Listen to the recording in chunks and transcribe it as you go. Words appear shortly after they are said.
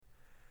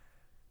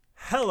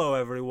Hello,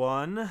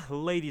 everyone,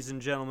 ladies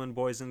and gentlemen,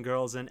 boys and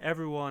girls, and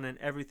everyone and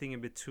everything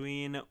in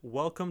between.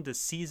 Welcome to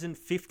Season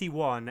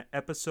 51,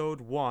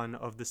 Episode 1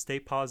 of the Stay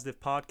Positive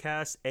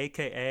Podcast,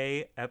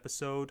 aka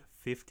Episode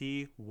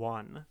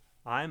 51.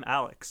 I'm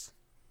Alex.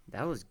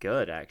 That was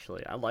good,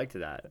 actually. I liked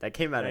that. That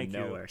came out Thank of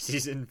you. nowhere.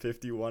 Season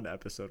 51,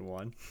 Episode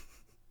 1.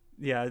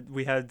 Yeah,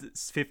 we had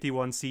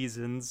 51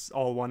 seasons,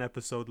 all one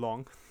episode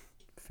long.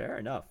 Fair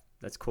enough.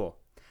 That's cool.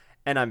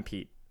 And I'm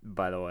Pete,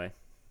 by the way.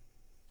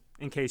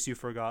 In case you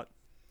forgot.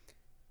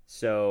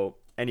 So,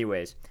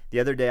 anyways, the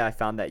other day I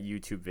found that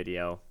YouTube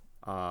video.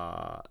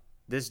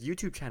 This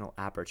YouTube channel,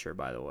 Aperture,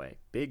 by the way.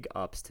 Big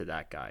ups to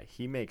that guy.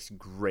 He makes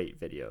great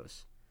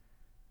videos.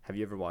 Have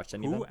you ever watched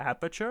any of them?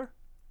 Aperture?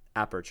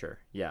 Aperture,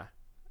 yeah.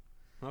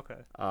 Okay.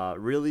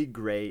 Really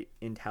great,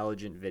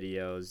 intelligent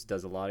videos.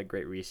 Does a lot of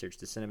great research.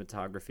 The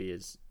cinematography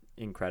is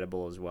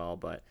incredible as well.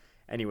 But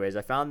anyways,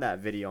 I found that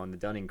video on the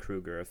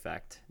Dunning-Kruger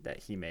effect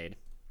that he made.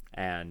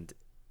 And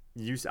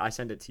I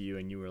sent it to you,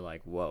 and you were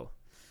like, whoa,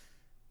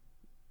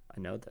 I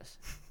know this.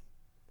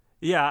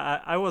 Yeah,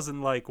 I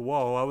wasn't like,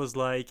 whoa. I was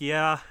like,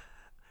 yeah,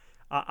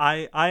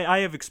 I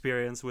have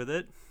experience with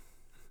it.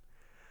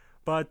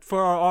 But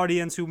for our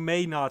audience who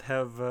may not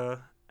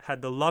have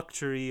had the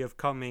luxury of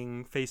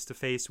coming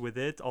face-to-face with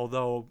it,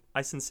 although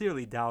I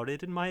sincerely doubt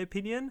it, in my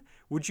opinion,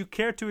 would you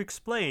care to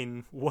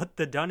explain what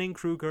the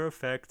Dunning-Kruger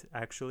effect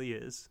actually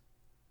is?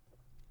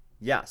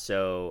 Yeah,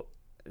 so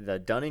the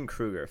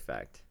Dunning-Kruger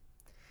effect,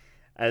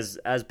 as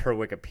per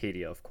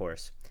Wikipedia, of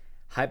course,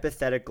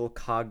 hypothetical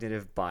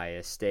cognitive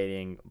bias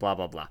stating blah,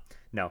 blah, blah.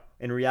 No,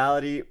 in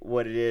reality,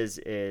 what it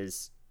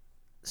is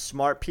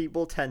smart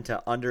people tend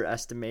to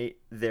underestimate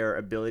their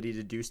ability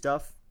to do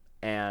stuff,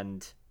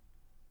 and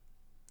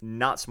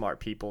not smart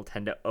people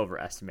tend to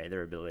overestimate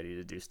their ability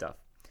to do stuff.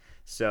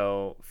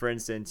 So, for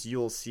instance,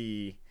 you'll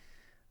see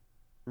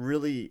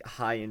really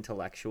high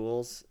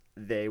intellectuals,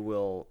 they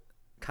will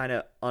kind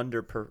of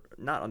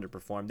not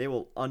underperform, they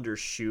will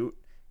undershoot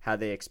how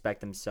they expect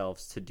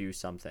themselves to do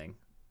something,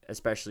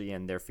 especially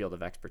in their field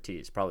of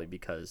expertise, probably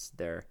because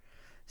they're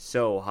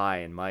so high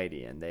and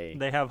mighty and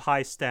they have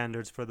high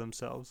standards for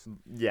themselves.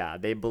 Yeah,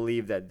 they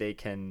believe that they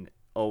can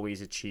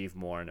always achieve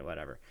more and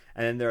whatever.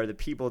 And then there are the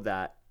people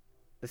that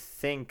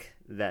think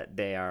that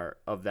they are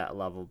of that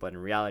level, but in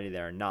reality they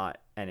are not,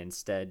 and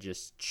instead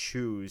just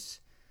choose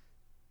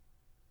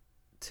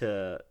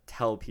to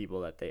tell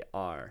people that they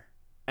are.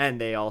 And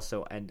they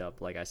also end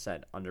up, like I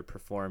said,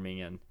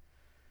 underperforming, and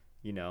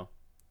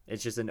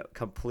it's just a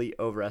complete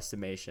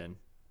overestimation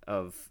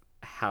of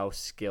how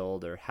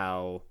skilled or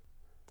how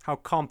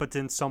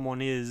competent someone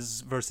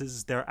is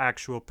versus their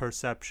actual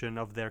perception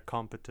of their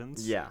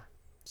competence. Yeah.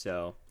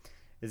 So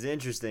it's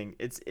interesting.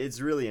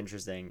 It's really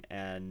interesting,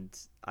 and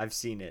I've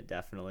seen it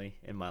definitely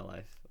in my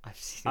life.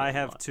 I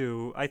have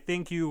too. I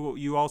think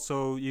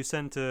you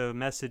sent a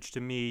message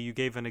to me. You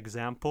gave an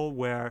example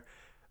where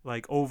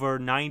like over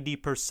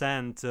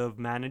 90% of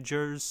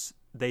managers,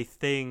 they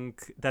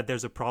think that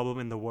there's a problem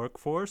in the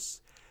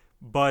workforce,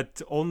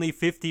 but only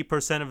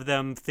 50% of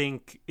them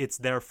think it's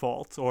their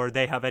fault or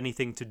they have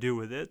anything to do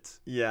with it.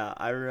 Yeah,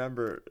 I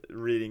remember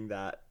reading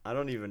that. I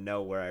don't even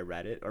know where I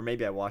read it, or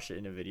maybe I watched it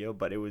in a video,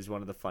 but it was one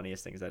of the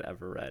funniest things I'd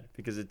ever read,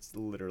 because it's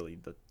literally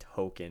the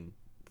token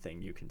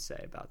thing you can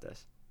say about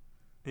this.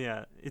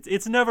 Yeah,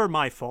 it's never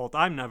my fault.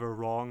 I'm never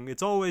wrong.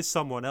 It's always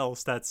someone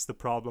else that's the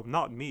problem,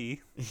 not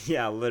me.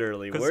 Yeah,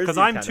 literally. Because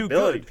I'm too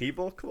good.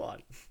 People, come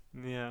on.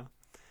 Yeah.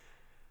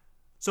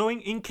 So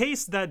in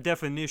case that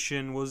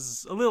definition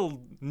was a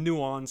little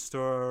nuanced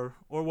or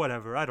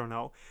whatever, I don't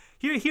know.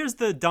 Here's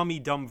the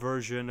dumb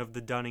version of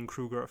the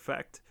Dunning-Kruger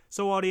effect.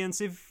 So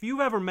audience, if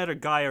you've ever met a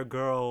guy or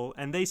girl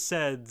and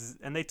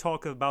they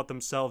talk about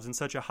themselves in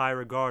such a high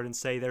regard and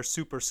say they're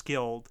super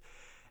skilled,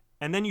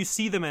 and then you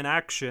see them in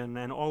action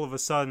and all of a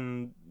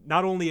sudden,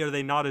 not only are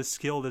they not as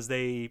skilled as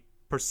they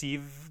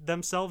perceive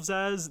themselves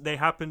as, they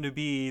happen to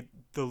be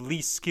the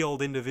least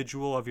skilled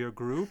individual of your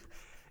group.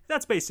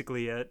 That's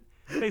basically it.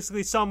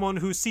 Basically someone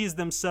who sees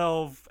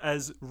themselves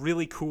as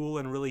really cool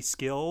and really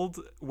skilled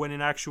when in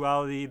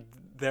actuality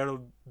they're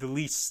the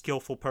least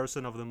skillful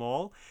person of them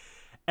all.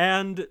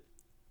 And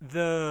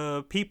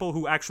the people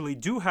who actually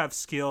do have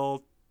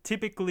skill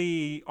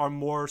typically are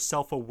more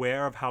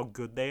self-aware of how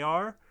good they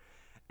are.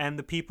 And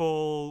the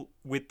people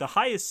with the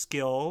highest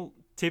skill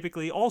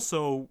typically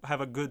also have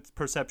a good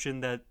perception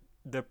that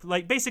they're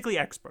like basically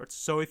experts.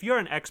 So if you're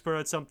an expert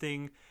at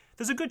something,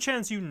 there's a good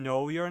chance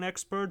you're an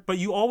expert, but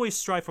you always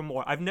strive for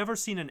more. I've never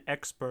seen an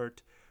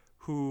expert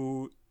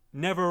who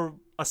never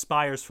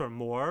aspires for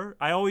more.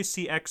 I always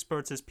see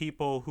experts as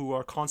people who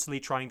are constantly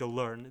trying to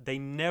learn. They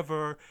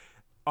never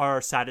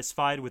are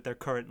satisfied with their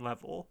current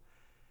level.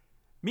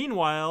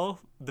 Meanwhile,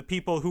 the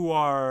people who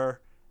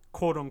are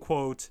quote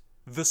unquote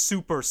the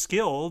super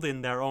skilled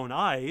in their own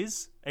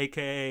eyes,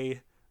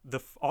 aka the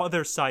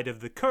other side of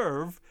the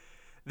curve,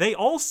 they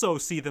also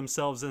see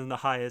themselves in the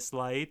highest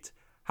light.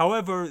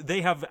 However,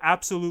 they have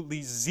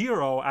absolutely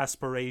zero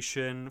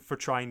aspiration for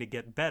trying to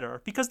get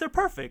better because they're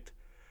perfect.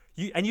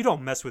 You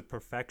don't mess with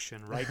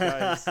perfection, right,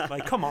 guys?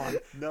 Like, come on.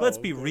 No, Let's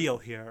be real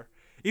here.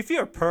 if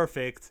you're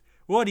perfect,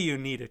 what do you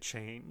need to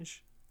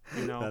change?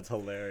 You know? That's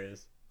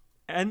hilarious.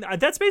 And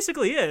that's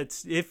basically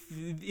it. If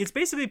it's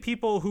basically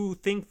people who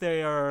think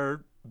they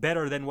are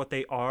better than what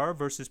they are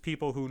versus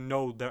people who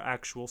know their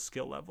actual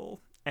skill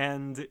level.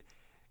 And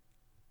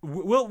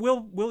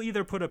we'll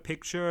either put a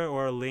picture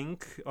or a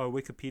link, a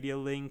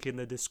Wikipedia link in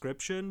the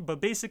description.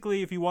 But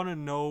basically, if you want to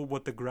know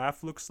what the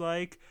graph looks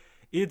like,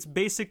 it's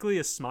basically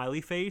a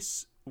smiley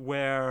face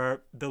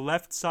where the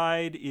left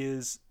side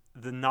is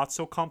the not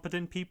so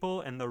competent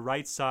people and the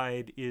right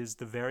side is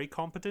the very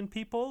competent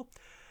people.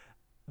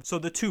 So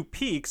the two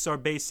peaks are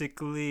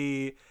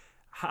basically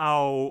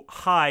how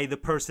high the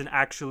person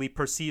actually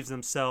perceives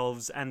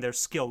themselves and their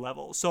skill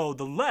level. So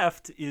the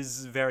left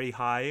is very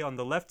high on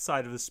the left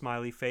side of the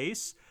smiley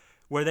face,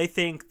 where they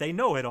think they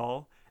know it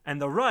all,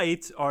 and the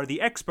right are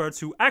the experts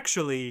who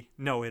actually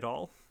know it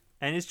all.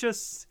 And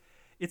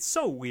it's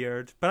so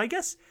weird. But I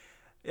guess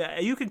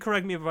you can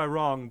correct me if I'm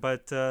wrong,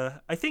 but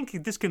I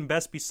think this can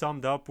best be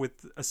summed up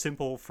with a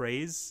simple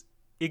phrase: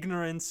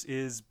 ignorance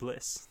is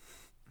bliss.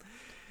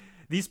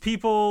 These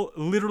people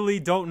literally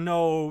don't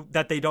know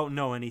that they don't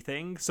know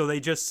anything, so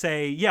they just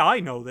say, yeah, I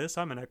know this,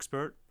 I'm an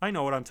expert, I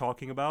know what I'm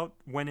talking about,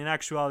 when in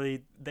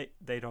actuality,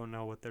 they don't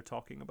know what they're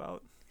talking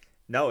about.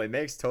 No, it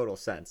makes total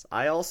sense.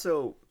 I'm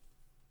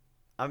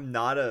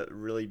not a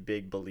really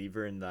big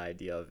believer in the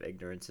idea of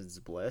ignorance is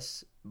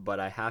bliss, but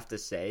I have to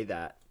say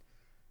that,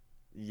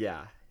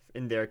 yeah,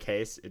 in their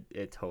case,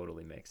 it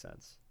totally makes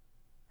sense.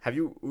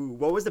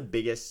 What was the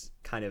biggest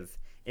kind of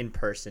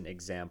in-person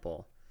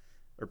example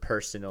or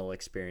personal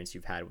experience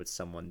you've had with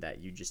someone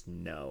that you just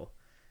know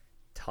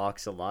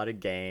talks a lot of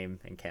game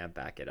and can't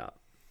back it up?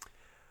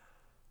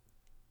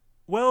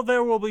 Well,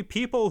 there will be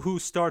people who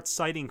start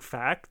citing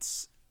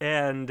facts,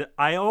 and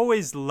I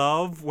always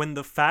love when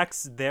the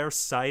facts they're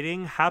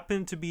citing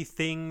happen to be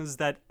things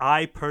that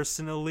I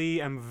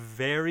personally am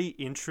very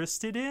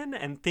interested in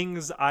and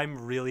things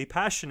I'm really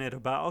passionate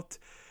about.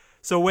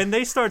 So when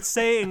they start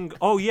saying,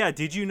 oh yeah,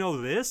 did you know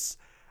this?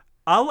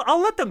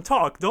 I'll let them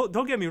talk.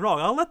 Don't get me wrong.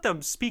 I'll let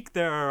them speak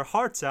their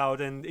hearts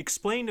out and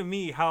explain to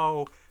me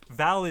how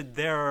valid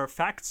their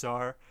facts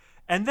are.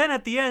 And then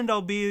at the end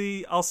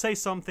I'll say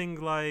something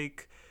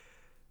like,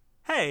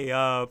 "Hey,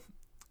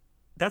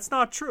 that's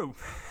not true."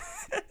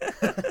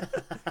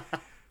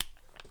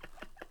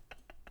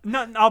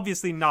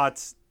 Obviously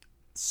not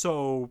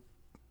so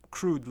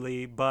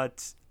crudely,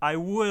 but I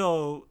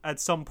will at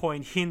some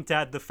point hint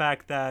at the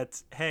fact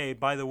that, hey,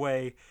 by the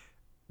way,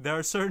 there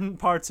are certain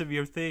parts of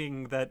your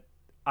thing that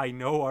I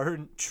know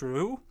aren't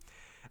true.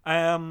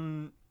 I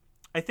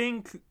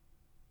think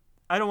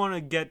I don't want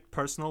to get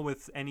personal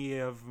with any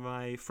of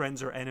my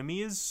friends or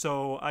enemies,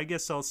 so I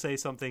guess I'll say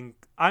something.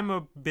 I'm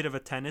a bit of a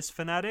tennis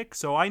fanatic,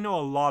 so I know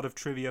a lot of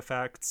trivia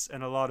facts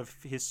and a lot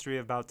of history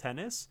about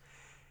tennis.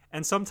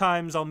 And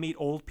sometimes I'll meet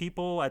old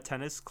people at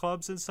tennis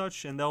clubs and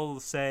such, and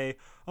they'll say,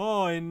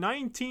 "Oh, in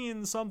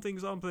 19 something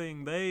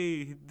something,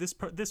 this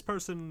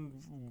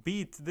person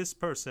beat this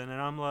person,"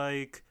 and I'm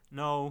like,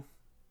 "No,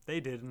 they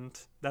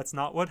didn't. That's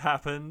not what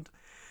happened."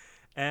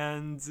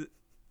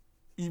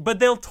 But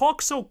they'll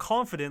talk so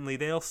confidently.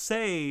 They'll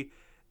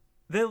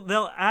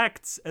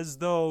act as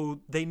though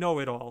they know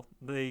it all.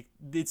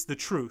 It's the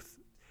truth.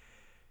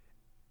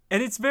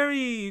 And it's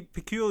very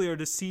peculiar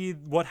to see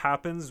what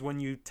happens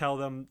when you tell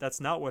them that's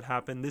not what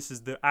happened. This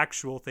is the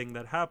actual thing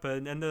that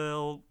happened. And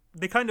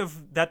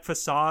that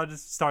facade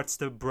starts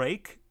to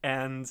break,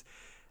 and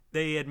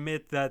they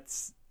admit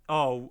that,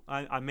 oh,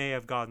 I may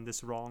have gotten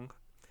this wrong.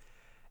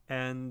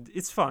 And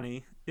it's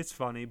funny.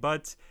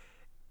 But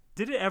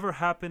did it ever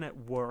happen at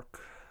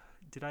work?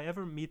 Did I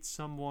ever meet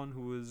someone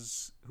who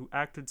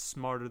acted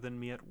smarter than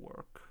me at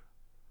work?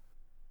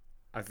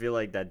 I feel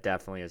like that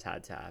definitely has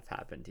had to have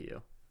happened to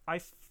you. I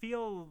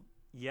feel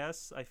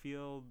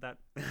that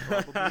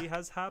probably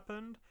has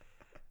happened.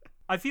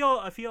 I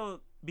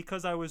feel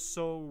because I was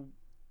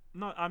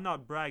I'm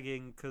not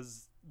bragging,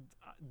 because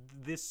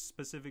this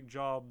specific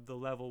job, the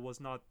level was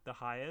not the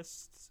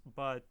highest,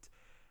 but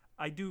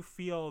I do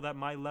feel that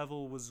my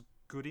level was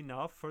good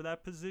enough for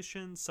that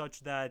position,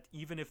 such that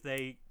even if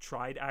they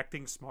tried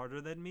acting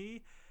smarter than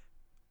me,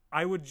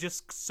 I would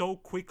just so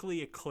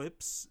quickly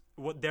eclipse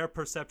what their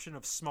perception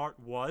of smart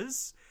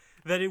was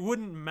that it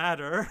wouldn't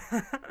matter.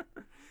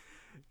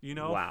 You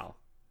know? Wow.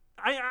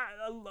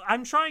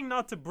 I'm trying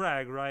not to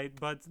brag, right?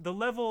 But the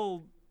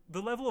level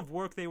of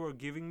work they were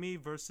giving me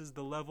versus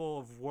the level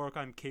of work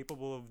I'm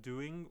capable of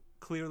doing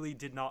clearly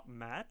did not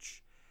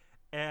match.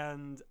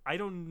 And I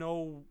don't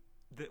know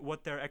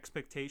what their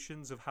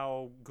expectations of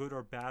how good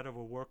or bad of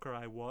a worker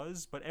I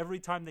was, but every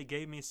time they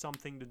gave me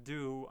something to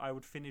do, I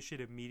would finish it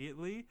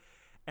immediately,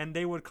 and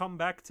they would come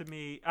back to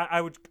me.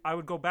 I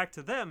would go back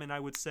to them, and I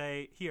would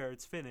say, "Here,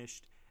 it's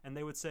finished," and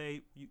they would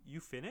say, "You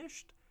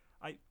finished?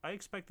 I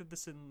expected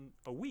this in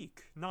a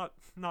week, not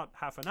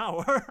half an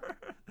hour."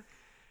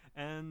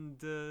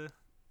 And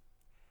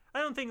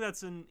I don't think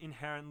that's an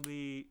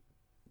inherently.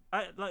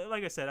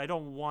 Like I said, I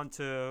don't want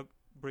to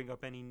bring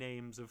up any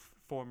names of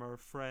former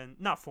friends,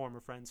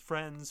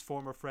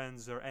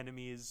 or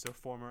enemies or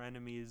former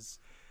enemies.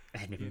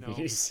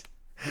 Enemies.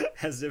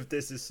 As if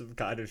this is some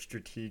kind of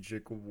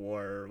strategic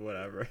war or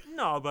whatever.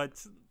 No,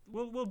 but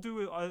we'll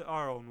do it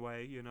our own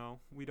way.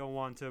 We don't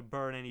want to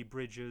burn any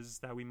bridges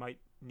that we might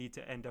need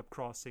to end up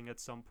crossing at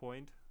some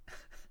point.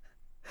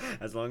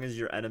 As long as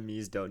your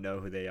enemies don't know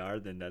who they are,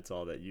 then that's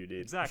all that you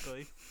need.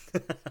 Exactly.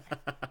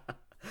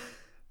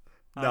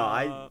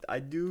 No, I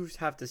do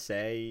have to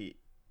say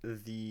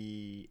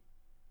the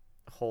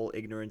whole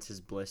ignorance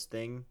is bliss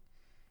thing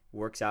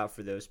works out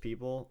for those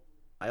people.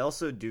 I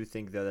also do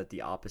think, though, that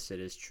the opposite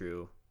is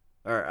true.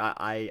 Or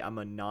I'm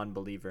a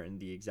non-believer in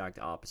the exact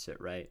opposite,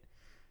 right?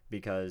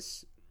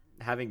 Because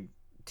having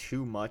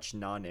too much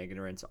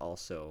non-ignorance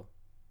also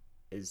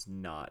is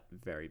not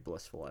very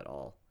blissful at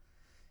all.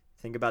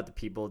 Think about the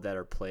people that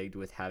are plagued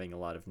with having a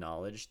lot of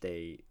knowledge.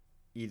 They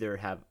either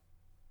have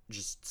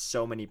just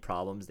so many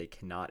problems they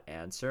cannot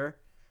answer,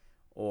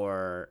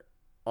 or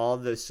all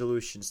the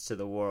solutions to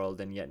the world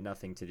and yet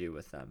nothing to do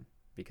with them.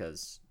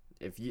 Because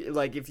if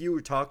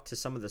you talk to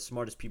some of the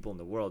smartest people in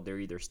the world, they're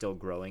either still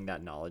growing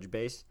that knowledge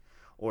base,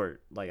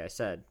 or, like I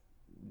said,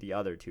 the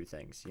other two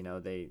things.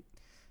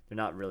 They're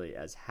not really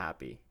as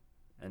happy.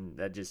 And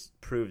that just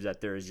proves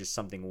that there is just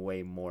something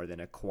way more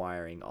than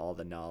acquiring all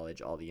the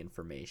knowledge, all the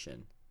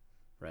information,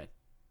 right?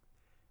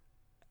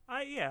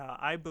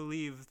 I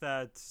believe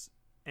that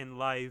in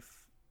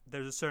life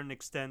there's a certain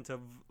extent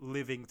of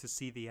living to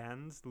see the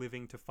end,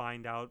 living to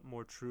find out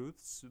more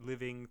truths,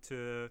 living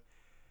to,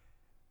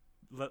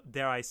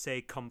 dare I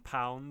say,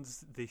 compound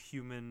the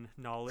human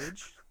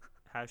knowledge.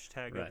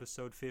 Hashtag Right.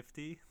 episode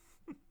 50.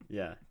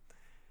 Yeah.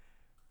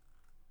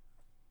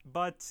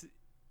 But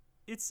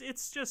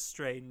it's just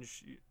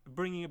strange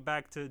bringing it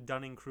back to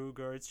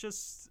Dunning-Kruger. It's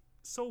just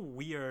so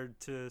weird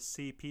to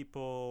see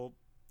people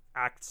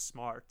act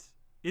smart.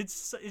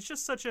 It's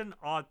just such an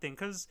odd thing,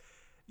 because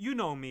you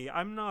know me,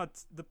 I'm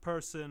not the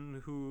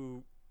person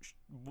who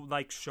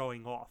likes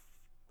showing off,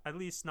 at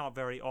least not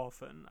very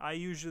often. I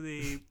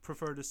usually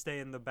prefer to stay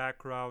in the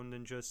background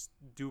and just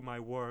do my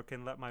work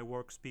and let my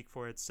work speak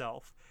for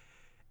itself.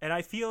 And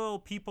I feel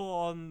people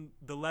on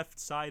the left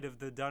side of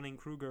the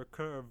Dunning-Kruger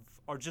curve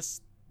are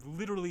just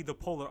literally the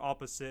polar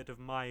opposite of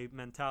my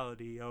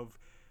mentality of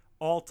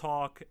all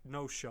talk,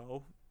 no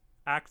show.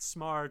 Act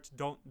smart,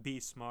 don't be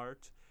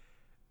smart.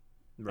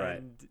 Right.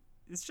 And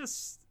it's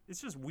just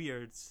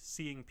weird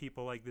seeing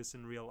people like this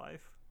in real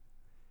life.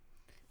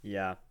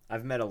 Yeah.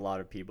 I've met a lot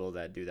of people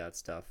that do that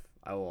stuff.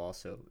 I will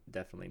also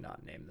definitely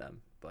not name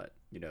them, but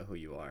you know who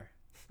you are.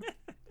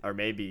 Or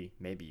maybe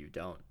you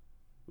don't.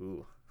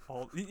 Ooh.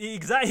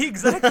 Exactly.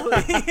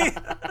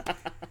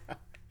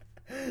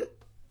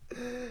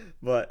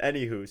 But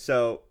anywho,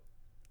 so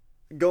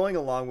going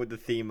along with the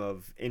theme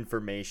of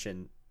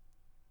information,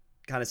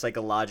 kind of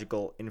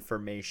psychological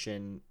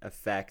information,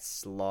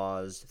 effects,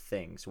 laws,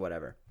 things,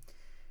 whatever.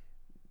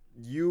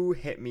 You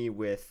hit me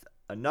with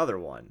another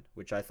one,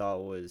 which I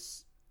thought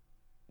was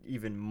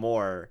even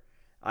more,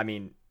 I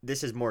mean,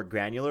 this is more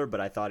granular, but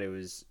I thought it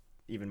was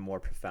even more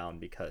profound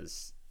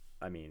because,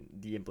 I mean,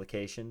 the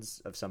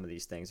implications of some of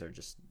these things are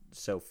just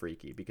so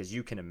freaky because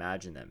you can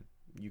imagine them.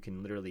 You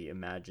can literally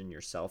imagine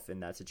yourself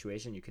in that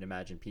situation. You can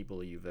imagine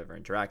people you've ever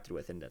interacted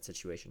with in that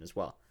situation as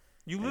well.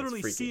 You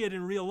literally see it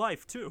in real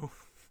life too.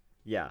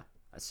 Yeah.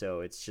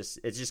 So it's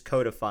just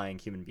codifying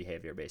human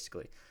behavior,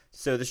 basically.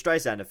 So the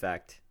Streisand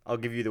effect, I'll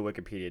give you the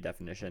Wikipedia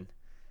definition,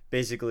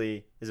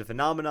 basically is a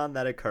phenomenon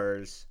that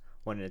occurs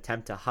when an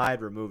attempt to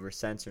hide, remove, or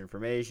censor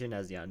information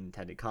has the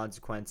unintended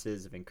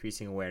consequences of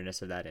increasing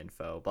awareness of that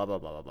info, blah, blah,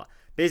 blah, blah, blah.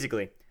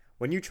 Basically,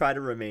 when you try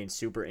to remain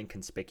super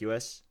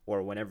inconspicuous,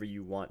 or whenever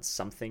you want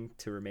something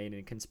to remain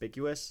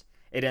inconspicuous,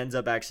 it ends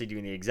up actually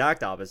doing the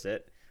exact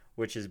opposite,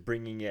 which is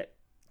bringing it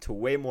to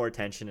way more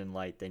attention and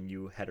light than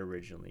you had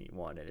originally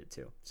wanted it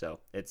to. So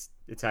it's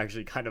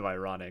actually kind of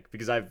ironic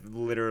because I've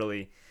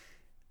literally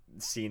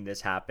seen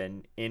this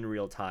happen in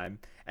real time.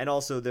 And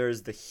also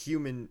there's the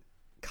human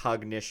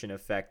cognition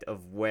effect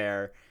of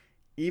where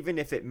even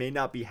if it may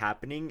not be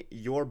happening,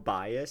 your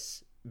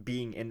bias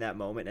being in that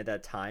moment at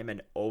that time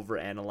and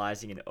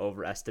overanalyzing and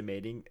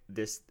overestimating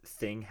this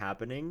thing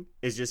happening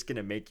is just going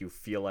to make you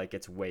feel like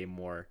it's way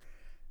more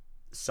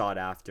sought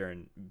after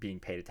and being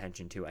paid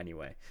attention to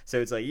anyway. So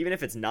it's like, even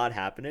if it's not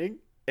happening,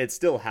 it's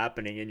still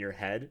happening in your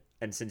head.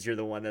 And since you're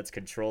the one that's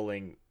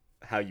controlling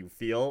how you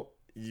feel,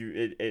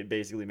 it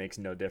basically makes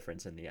no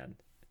difference in the end.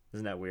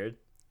 Isn't that weird?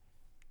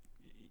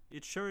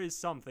 It sure is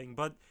something.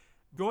 But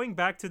going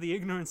back to the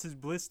ignorance is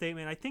bliss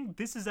statement, I think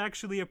this is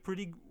actually a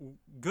pretty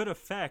good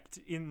effect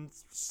in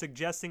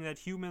suggesting that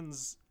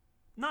humans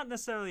not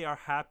necessarily are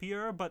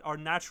happier, but are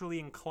naturally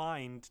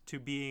inclined to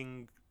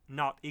being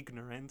not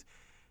ignorant.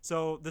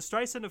 So the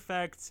Streisand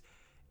effect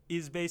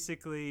is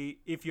basically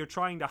if you're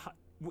trying to,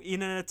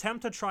 in an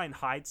attempt to try and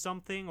hide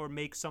something or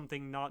make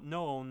something not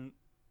known,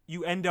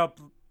 you end up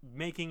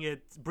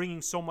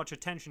bringing so much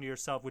attention to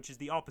yourself, which is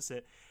the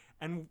opposite.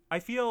 And I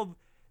feel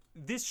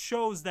this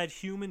shows that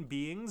human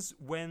beings,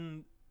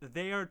 when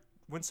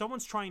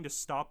someone's trying to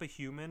stop a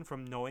human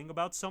from knowing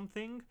about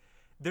something,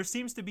 there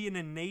seems to be an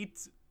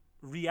innate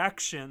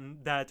reaction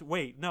that,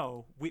 wait,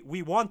 no,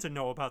 we want to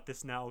know about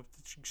this now.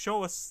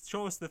 Show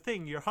us the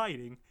thing you're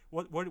hiding.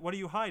 What are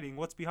you hiding?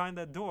 What's behind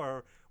that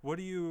door?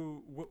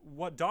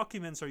 What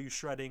documents are you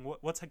shredding?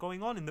 What's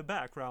going on in the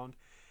background?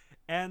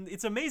 And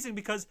it's amazing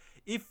because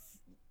if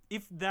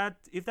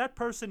that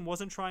person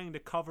wasn't trying to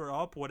cover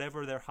up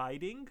whatever they're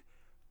hiding,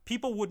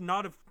 people would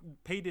not have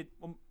paid it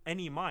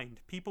any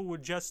mind. People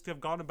would just have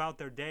gone about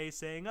their day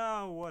saying,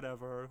 oh,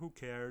 whatever, who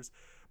cares?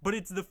 But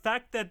it's the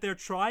fact that they're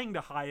trying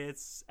to hide it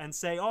and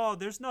say, oh,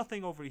 there's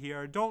nothing over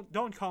here.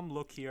 Don't come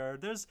look here.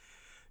 There's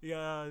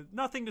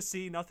nothing to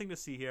see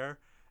here.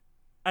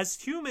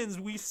 As humans,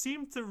 we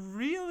seem to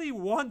really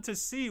want to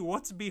see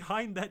what's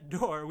behind that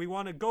door. We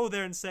want to go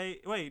there and say,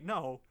 wait,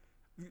 no,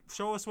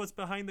 show us what's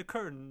behind the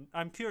curtain.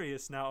 I'm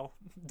curious now.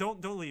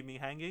 Don't leave me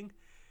hanging.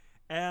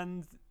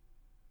 And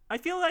I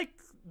feel like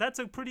that's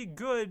a pretty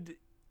good,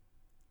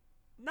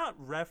 not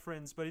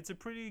reference, but it's a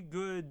pretty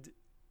good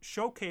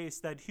showcase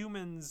that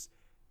humans,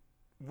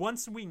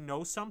 once we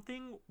know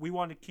something, we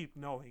want to keep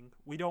knowing.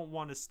 We don't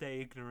want to stay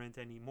ignorant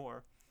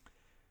anymore.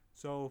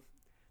 So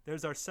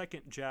there's our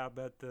second jab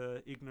at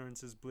the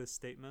ignorance is bliss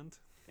statement.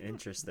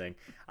 Interesting.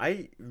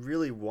 I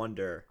really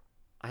wonder,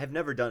 I have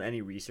never done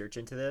any research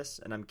into this,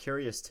 and I'm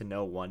curious to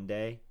know one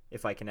day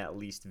if I can at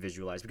least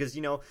visualize. Because,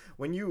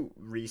 when you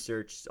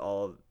research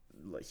all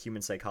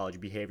human psychology,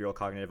 behavioral,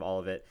 cognitive, all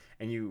of it,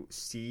 and you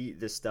see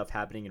this stuff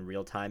happening in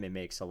real time, it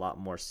makes a lot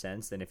more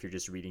sense than if you're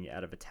just reading it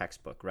out of a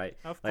textbook, right?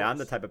 Of Like, I'm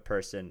course. the type of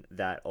person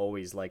that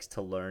always likes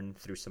to learn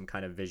through some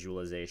kind of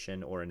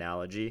visualization or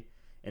analogy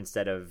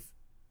instead of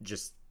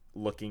just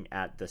looking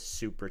at the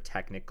super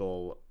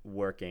technical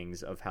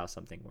workings of how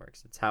something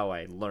works. It's how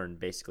I learn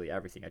basically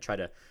everything. I try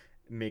to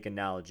make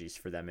analogies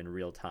for them in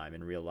real time,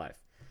 in real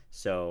life.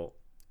 So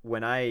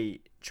when I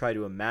try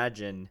to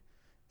imagine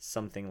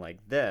something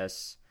like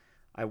this,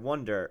 I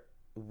wonder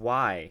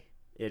why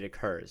it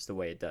occurs the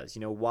way it does.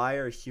 Why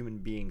are human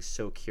beings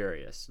so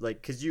curious?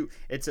 Like, because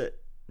it's a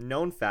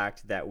known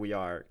fact that we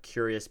are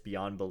curious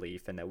beyond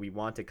belief and that we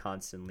want to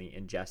constantly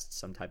ingest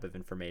some type of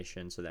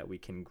information so that we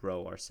can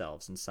grow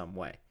ourselves in some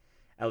way.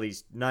 At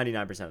least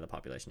 99% of the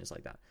population is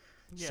like that.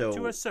 Yeah, So,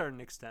 to a certain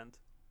extent.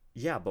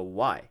 yeah, but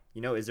why?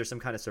 Is there some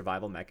kind of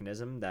survival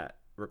mechanism that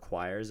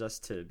requires us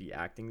to be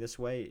acting this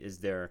way? Is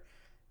there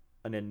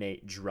an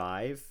innate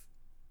drive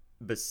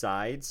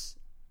besides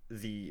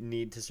the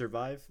need to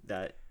survive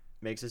that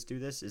makes us do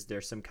this? Is there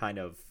some kind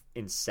of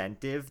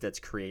incentive that's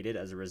created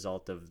as a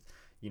result of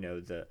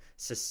the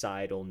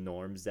societal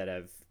norms that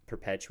have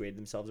perpetuated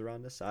themselves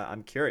around us?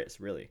 I'm curious,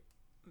 really.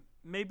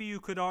 Maybe you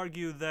could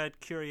argue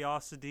that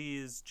curiosity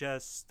is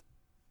just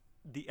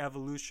the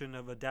evolution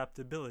of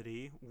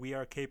adaptability. We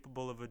are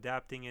capable of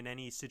adapting in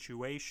any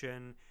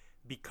situation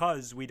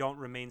because we don't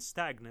remain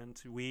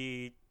stagnant.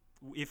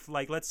 If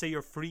let's say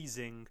you're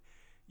freezing,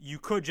 you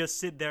could just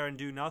sit there and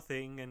do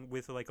nothing and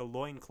with like a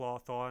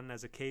loincloth on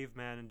as a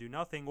caveman and do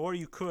nothing, or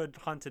you could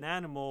hunt an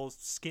animal,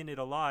 skin it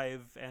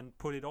alive and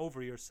put it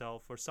over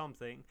yourself or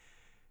something.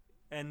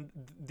 And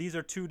these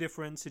are two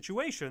different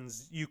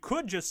situations. You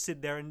could just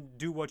sit there and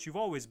do what you've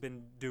always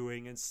been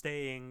doing and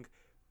staying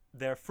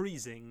there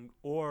freezing,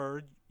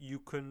 or you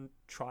can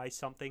try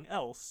something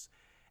else.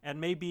 And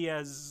maybe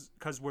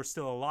because we're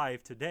still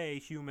alive today,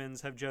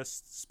 humans have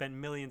just spent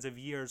millions of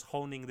years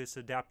honing this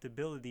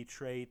adaptability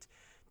trait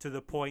to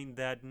the point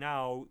that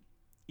now,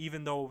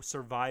 even though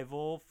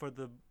survival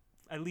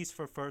at least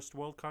for first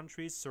world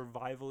countries,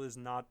 survival is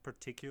not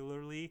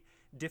particularly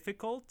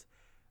difficult,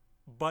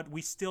 but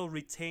we still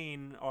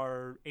retain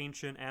our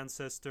ancient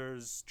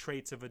ancestors'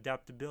 traits of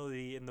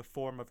adaptability in the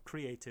form of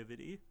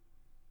creativity.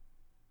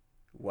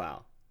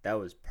 Wow, that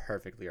was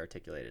perfectly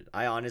articulated.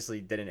 I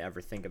honestly didn't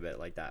ever think of it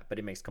like that, but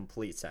it makes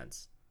complete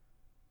sense.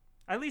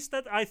 At least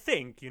that I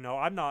think,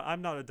 I'm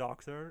not a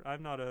doctor.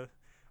 I'm not a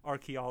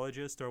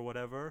archaeologist or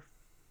whatever.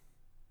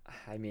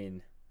 I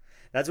mean,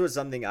 that's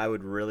something I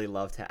would really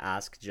love to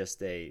ask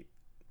just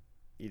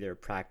either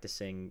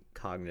practicing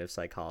cognitive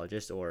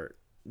psychologist or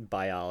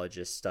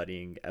biologist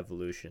studying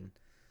evolution.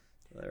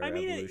 I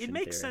mean, it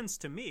makes sense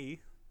to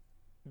me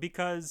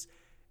because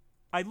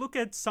I look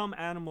at some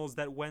animals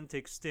that went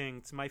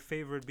extinct, my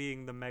favorite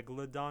being the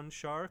megalodon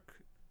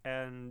shark,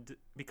 and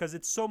because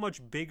it's so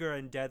much bigger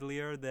and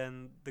deadlier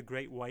than the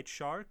great white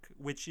shark,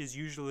 which is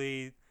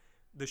usually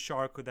the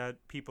shark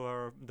that people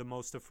are the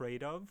most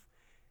afraid of.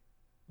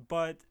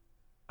 But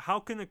how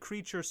can a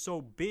creature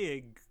so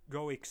big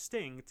go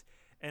extinct?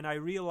 And I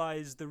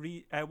realized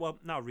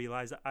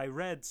I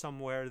read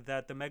somewhere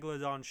that the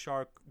megalodon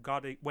shark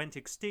went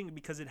extinct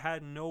because it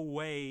had no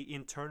way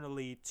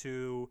internally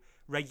to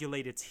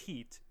regulate its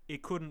heat.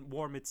 It couldn't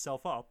warm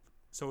itself up,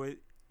 so it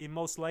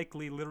most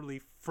likely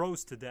literally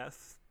froze to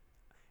death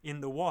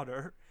in the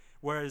water.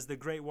 Whereas the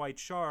great white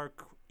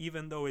shark,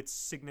 even though it's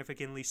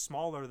significantly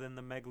smaller than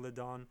the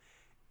megalodon,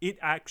 it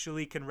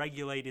actually can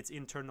regulate its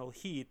internal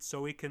heat,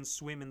 so it can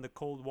swim in the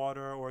cold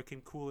water or it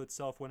can cool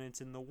itself when it's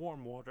in the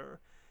warm water.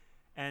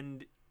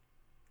 And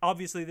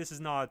obviously this is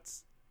not,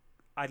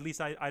 at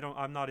least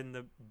I'm not in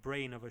the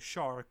brain of a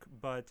shark,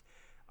 but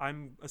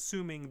I'm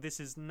assuming this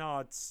is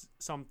not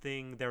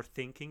something they're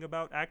thinking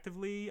about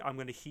actively. I'm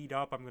going to heat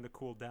up, I'm going to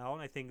cool down.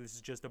 I think this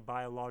is just a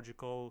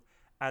biological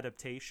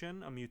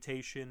adaptation, a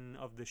mutation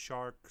of the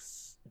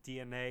shark's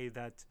DNA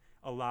that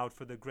allowed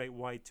for the great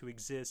white to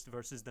exist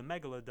versus the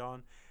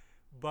megalodon.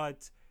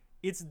 But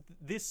it's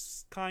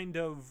this kind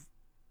of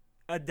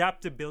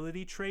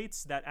adaptability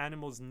traits that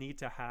animals need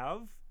to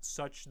have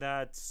such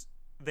that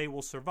they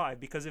will survive.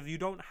 Because if you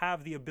don't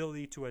have the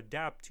ability to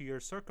adapt to your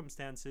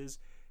circumstances,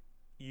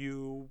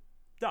 you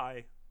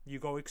die. You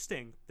go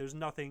extinct. There's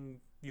nothing,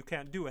 you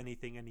can't do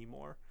anything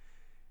anymore.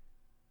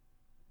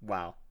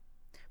 Wow.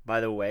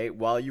 By the way,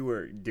 while you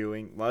were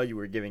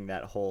giving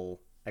that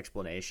whole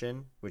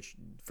explanation, which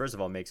first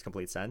of all makes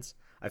complete sense,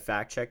 I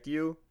fact checked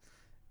you,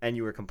 and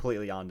you were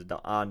completely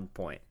on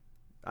point.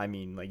 I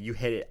mean, like, you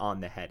hit it on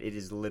the head. It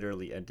is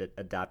literally an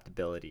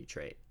adaptability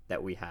trait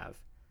that we have.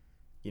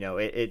 You know,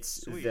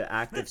 it's Sweet. the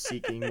act of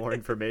seeking more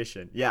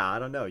information. Yeah, I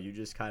don't know. You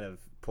just kind of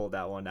pulled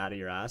that one out of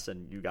your ass,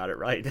 and you got it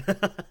right.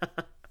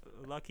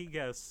 Lucky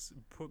guess.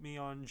 Put me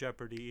on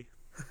Jeopardy.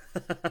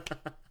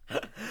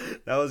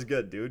 That was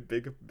good, dude.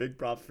 Big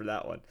props for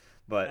that one.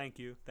 But Thank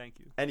you.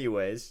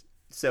 anyways,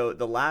 so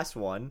the last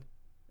one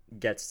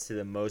gets to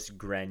the most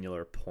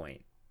granular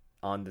point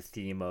on the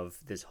theme of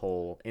this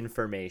whole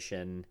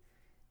information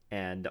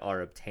and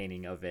our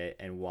obtaining of it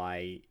and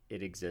why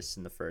it exists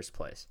in the first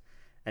place.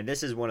 And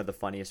this is one of the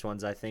funniest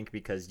ones, I think,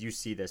 because you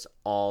see this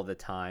all the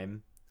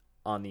time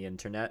on the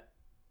internet,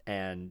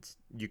 and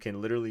you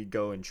can literally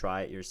go and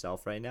try it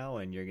yourself right now,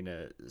 and you're going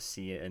to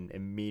see an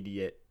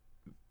immediate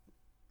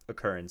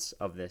occurrence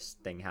of this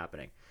thing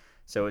happening.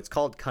 So it's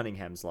called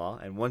Cunningham's Law,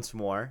 and once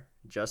more,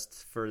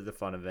 just for the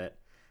fun of it,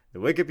 the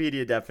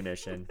Wikipedia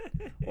definition,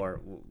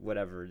 or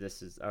whatever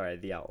this is, all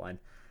right, the outline,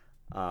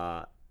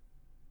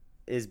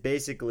 is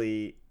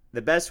basically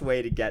the best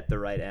way to get the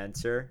right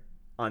answer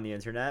on the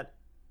internet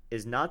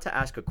is not to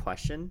ask a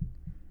question,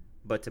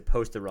 but to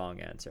post the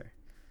wrong answer.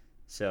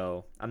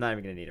 So I'm not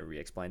even going to need to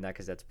re-explain that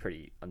because that's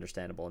pretty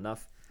understandable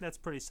enough. That's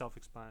pretty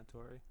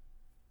self-explanatory.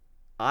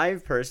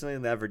 I've personally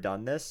never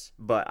done this,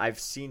 but I've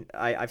seen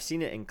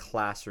it in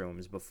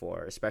classrooms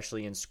before,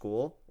 especially in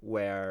school,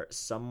 where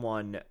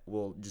someone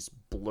will just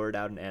blurt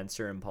out an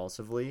answer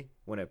impulsively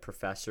when a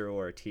professor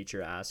or a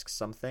teacher asks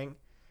something,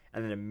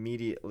 and then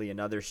immediately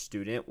another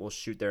student will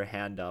shoot their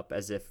hand up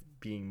as if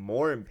being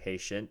more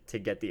impatient to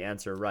get the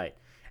answer right.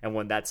 And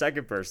when that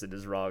second person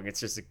is wrong, it's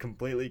just a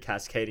completely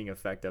cascading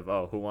effect of,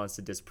 oh, who wants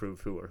to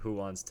disprove who, or who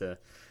wants to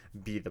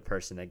be the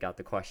person that got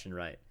the question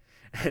right.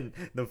 And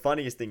the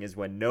funniest thing is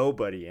when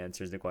nobody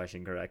answers the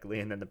question correctly,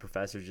 and then the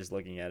professor's just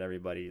looking at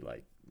everybody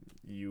like,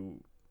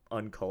 you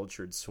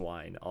uncultured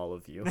swine, all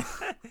of you.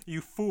 You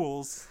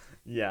fools.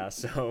 Yeah,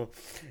 so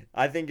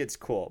I think it's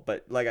cool.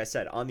 But like I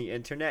said, on the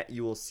internet,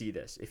 you will see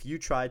this. If you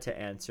try to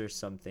answer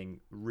something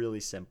really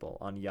simple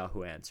on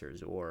Yahoo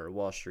Answers or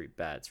Wall Street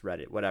Bets,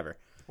 Reddit, whatever.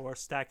 Or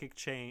Stack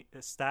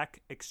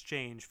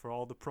Exchange for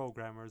all the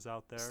programmers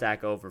out there.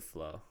 Stack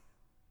Overflow.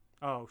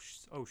 Oh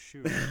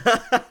shoot.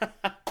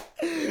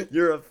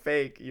 You're a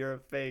fake.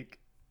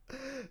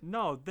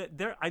 No,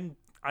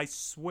 I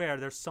swear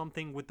there's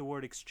something with the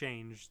word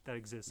exchange that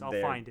exists. I'll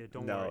find it.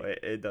 Don't worry.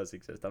 No, it does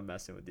exist. I'm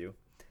messing with you.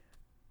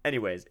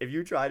 Anyways, if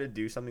you try to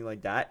do something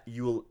like that,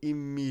 you will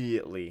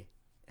immediately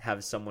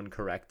have someone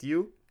correct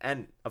you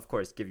and, of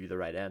course, give you the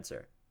right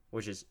answer,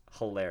 which is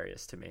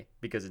hilarious to me.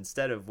 Because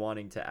instead of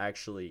wanting to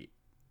actually,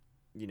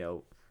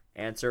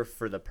 answer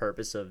for the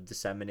purpose of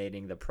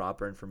disseminating the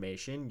proper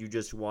information, you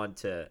just want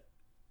to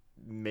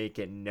make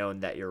it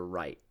known that you're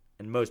right.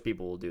 And most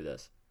people will do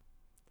this.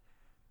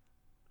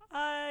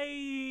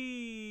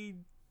 I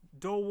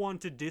don't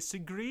want to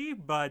disagree,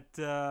 but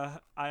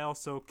I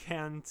also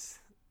can't.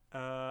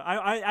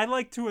 I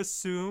like to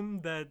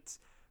assume that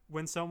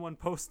when someone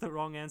posts the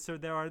wrong answer,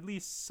 there are at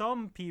least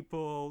some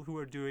people who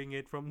are doing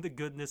it from the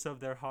goodness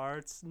of their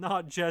hearts,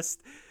 not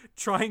just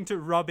trying to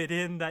rub it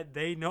in that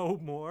they know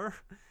more.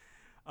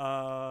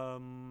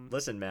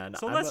 Listen, man.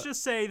 So let's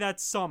just say that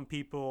some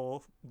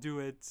people do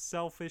it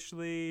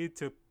selfishly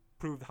to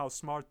prove how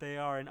smart they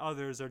are, and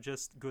others are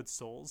just good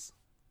souls.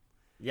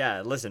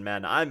 Yeah, listen,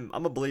 man. I'm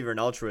a believer in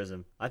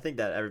altruism. I think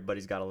that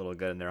everybody's got a little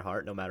good in their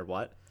heart, no matter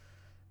what.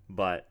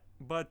 But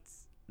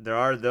there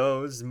are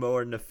those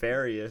more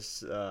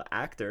nefarious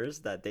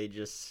actors that they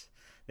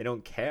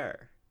don't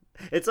care.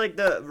 It's like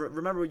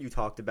remember when you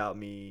talked about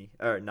me,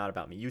 or not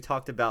about me, you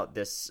talked about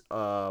this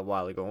a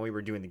while ago when we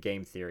were doing the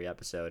game theory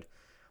episode,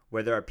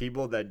 where there are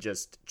people that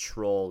just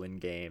troll in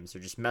games or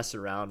just mess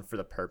around for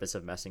the purpose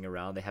of messing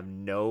around. They have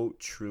no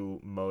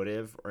true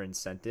motive or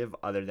incentive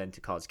other than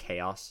to cause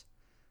chaos.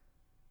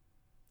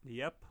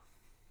 Yep.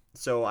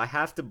 So I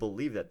have to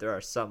believe that there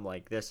are some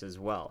like this as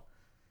well.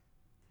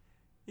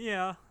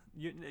 Yeah,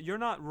 you're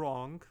not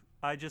wrong.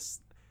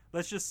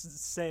 Let's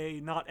just say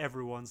not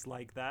everyone's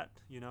like that,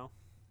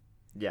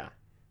 Yeah,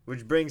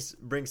 which brings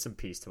some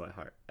peace to my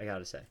heart. I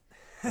gotta say,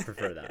 I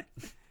prefer that.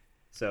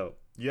 So,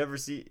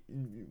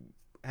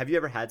 have you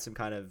ever had some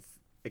kind of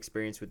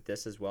experience with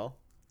this as well,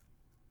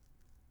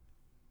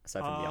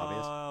 aside from the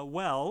obvious?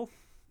 Well,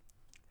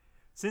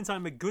 since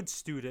I'm a good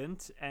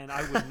student and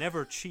I would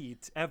never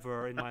cheat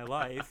ever in my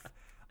life,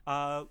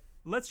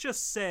 let's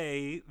just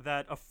say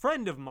that a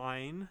friend of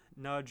mine,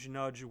 nudge,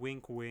 nudge,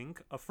 wink,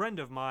 wink, a friend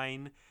of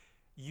mine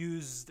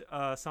used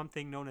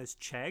something known as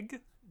Chegg.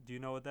 Do you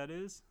know what that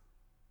is?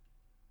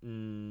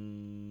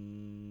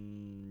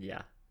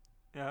 Yeah.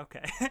 Yeah,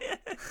 okay.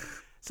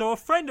 So a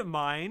friend of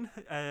mine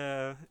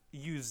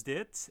used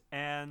it,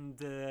 and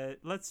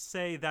let's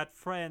say that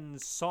friend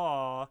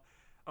saw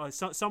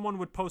someone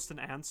would post an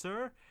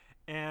answer,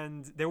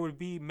 and there would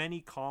be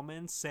many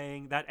comments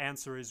saying that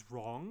answer is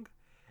wrong.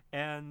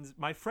 And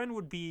my friend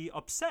would be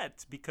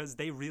upset because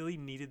they really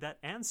needed that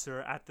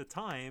answer at the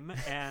time,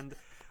 and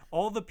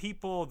all the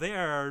people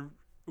there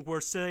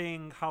were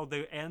saying how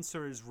the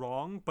answer is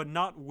wrong, but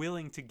not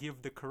willing to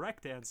give the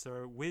correct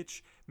answer,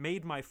 which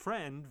made my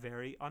friend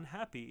very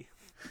unhappy.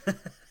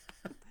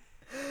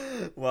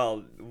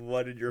 Well,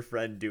 what did your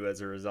friend do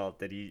as a result?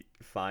 Did he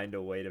find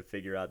a way to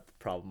figure out the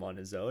problem on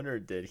his own, or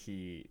did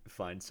he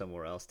find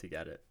somewhere else to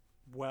get it?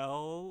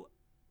 Well,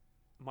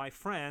 my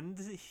friend,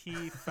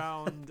 he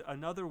found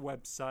another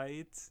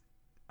website.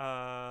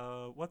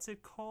 What's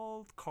it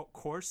called?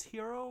 Course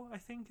Hero, I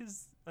think,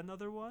 is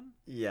another one.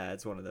 Yeah,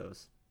 it's one of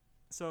those.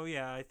 So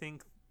yeah, I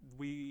think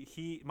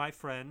my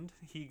friend,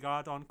 he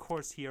got on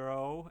Course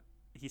Hero.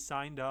 He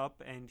signed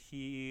up and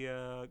he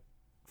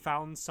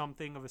found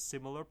something of a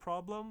similar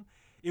problem.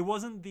 It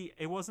wasn't the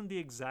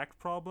exact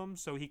problem,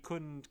 so he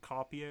couldn't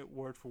copy it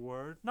word for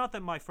word. Not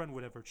that my friend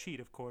would ever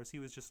cheat, of course. He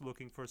was just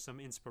looking for some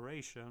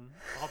inspiration,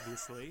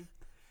 obviously.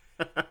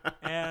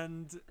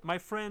 And my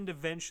friend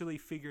eventually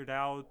figured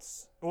out,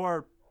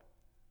 or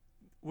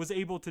was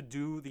able to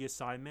do the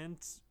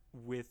assignment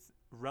with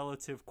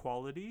relative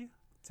quality,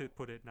 to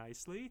put it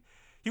nicely.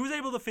 He was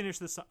able to finish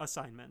the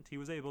assignment. He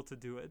was able to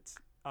do it.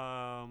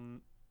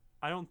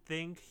 I don't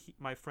think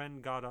my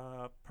friend got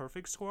a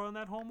perfect score on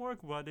that homework,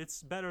 but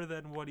it's better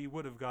than what he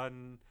would have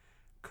gotten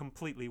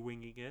completely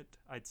winging it,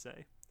 I'd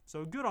say.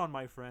 So good on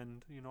my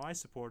friend. You know, I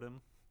support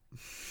him.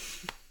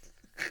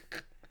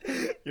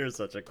 You're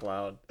such a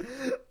clown.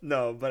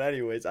 No, but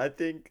anyways, I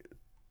think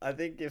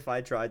if I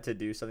tried to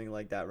do something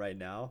like that right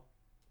now,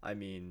 I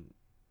mean,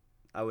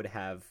 I would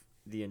have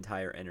the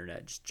entire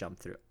internet just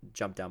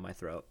jump down my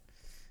throat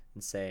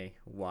and say,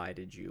 why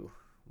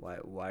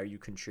are you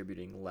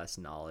contributing less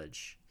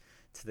knowledge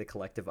to the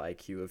collective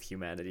IQ of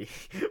humanity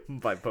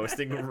by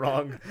posting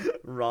wrong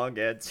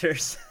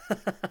answers?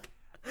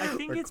 I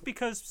think it's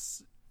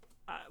because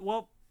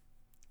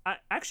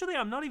actually,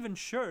 I'm not even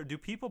sure. Do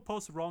people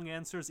post wrong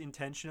answers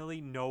intentionally,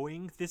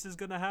 knowing this is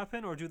going to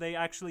happen, or do they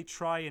actually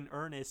try in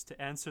earnest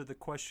to answer the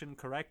question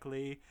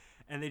correctly,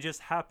 and they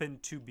just happen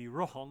to be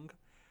wrong?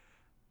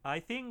 I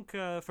think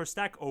for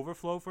Stack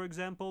Overflow, for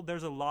example,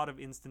 there's a lot of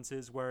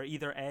instances where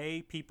either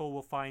A, people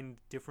will find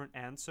different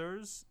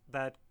answers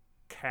that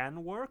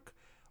can work,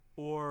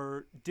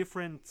 or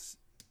different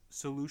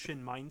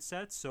solution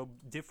mindsets, so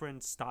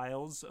different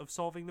styles of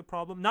solving the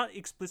problem. Not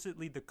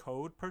explicitly the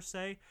code per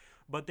se,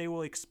 but they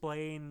will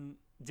explain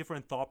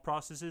different thought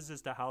processes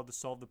as to how to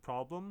solve the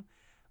problem.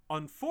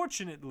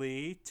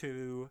 Unfortunately,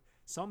 to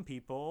some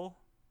people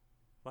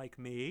like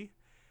me,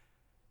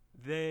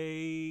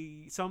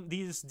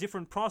 these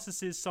different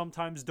processes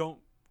sometimes don't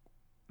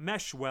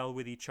mesh well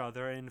with each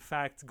other, and in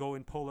fact go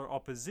in polar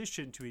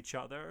opposition to each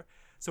other.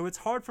 So it's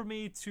hard for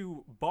me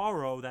to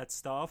borrow that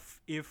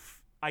stuff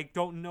if I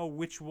don't know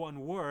which one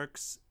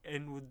works,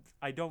 and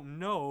I don't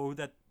know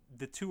that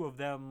the two of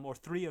them or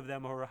three of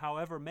them or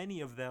however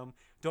many of them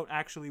don't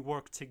actually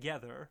work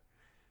together.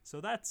 So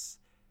that's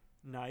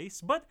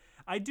nice. But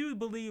I do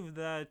believe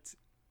that,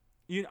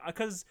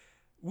 because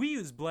we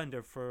use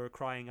Blender, for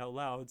crying out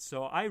loud,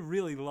 so I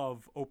really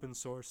love open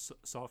source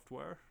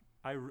software.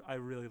 I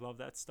really love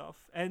that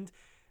stuff. And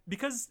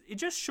because it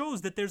just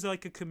shows that there's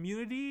like a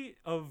community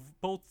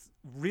of both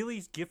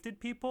really gifted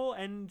people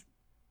and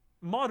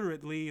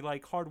moderately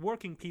like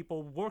hardworking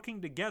people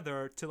working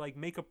together to like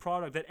make a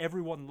product that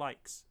everyone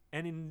likes,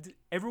 and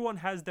everyone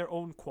has their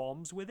own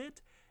qualms with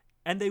it,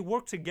 and they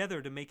work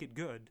together to make it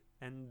good.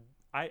 And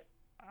I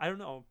don't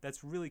know,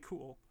 that's really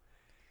cool.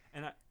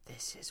 And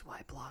this is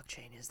why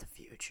blockchain is the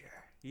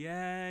future.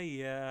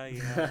 Yeah.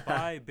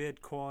 Buy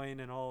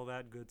Bitcoin and all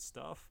that good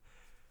stuff.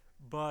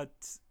 But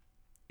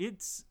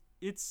it's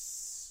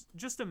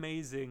just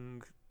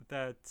amazing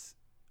that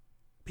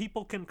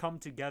people can come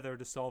together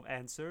to solve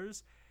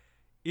answers.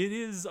 It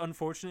is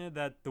unfortunate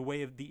that the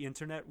way the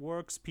internet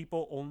works,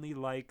 people only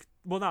like...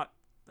 Well, not...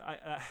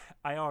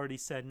 I already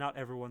said not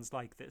everyone's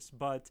like this,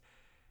 but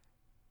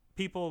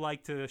people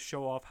like to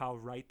show off how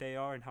right they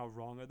are and how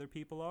wrong other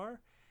people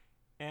are.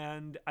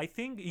 And I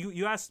think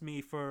you asked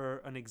me for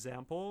an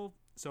example,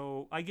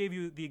 so I gave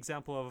you the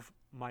example of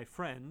my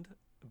friend,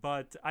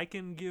 but I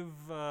can give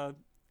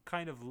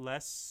kind of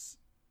less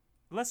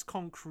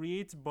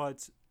concrete,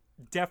 but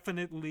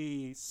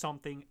definitely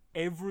something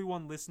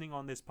everyone listening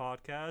on this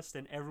podcast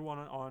and everyone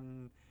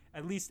on,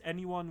 at least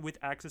anyone with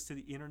access to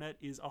the internet,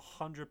 is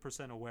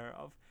 100% aware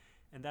of.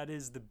 And that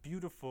is the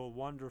beautiful,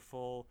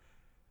 wonderful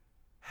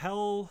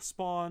hell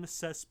spawn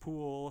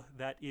cesspool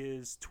that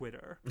is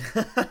Twitter.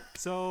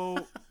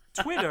 So,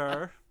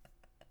 Twitter,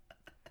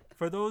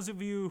 for those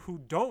of you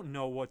who don't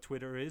know what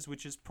Twitter is,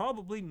 which is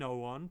probably no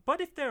one,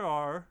 but if there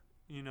are,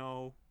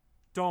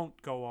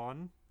 don't go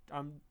on.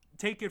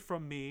 Take it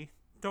from me.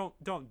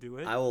 Don't do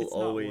it. I will It's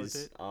not worth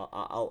it.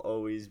 I'll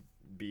always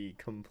be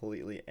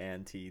completely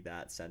anti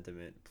that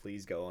sentiment.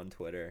 Please go on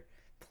Twitter.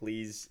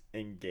 Please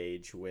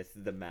engage with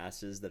the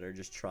masses that are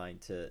just trying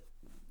to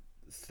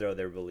throw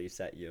their beliefs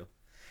at you,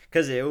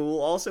 because it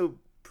will also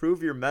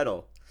prove your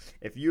mettle.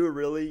 If you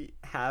really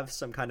have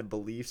some kind of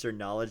beliefs or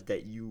knowledge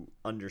that you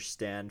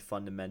understand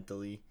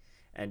fundamentally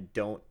and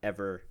don't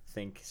ever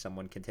think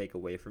someone can take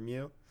away from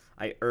you,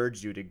 I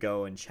urge you to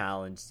go and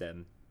challenge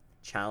them.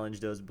 Challenge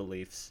those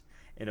beliefs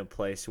in a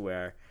place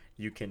where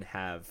you can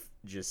have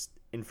just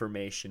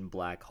information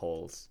black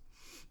holes.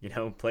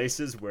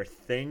 Places where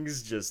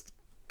things just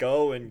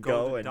go and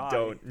die.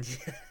 don't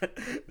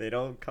they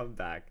don't come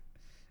back.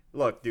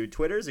 Look, dude,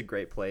 Twitter is a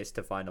great place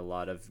to find a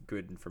lot of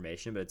good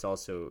information, but it's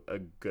also a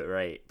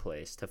great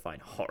place to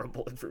find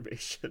horrible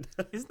information.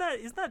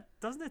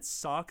 Doesn't it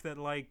suck that,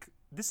 like,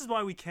 this is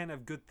why we can't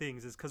have good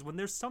things, is because when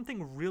there's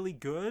something really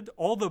good,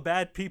 all the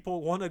bad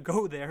people want to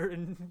go there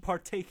and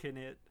partake in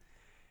it.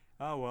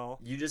 Oh, well.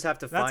 You just have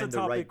to find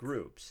the right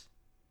groups.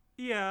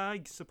 Yeah,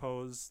 I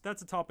suppose.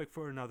 That's a topic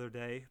for another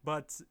day.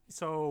 But,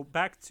 so,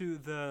 back to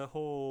the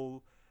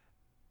whole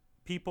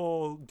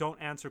people don't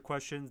answer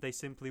questions. They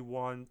simply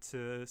want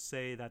to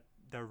say that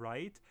they're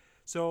right.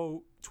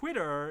 So,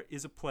 Twitter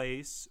is a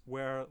place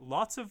where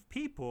lots of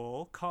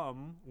people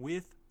come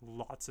with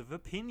lots of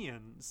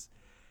opinions.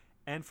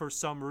 And for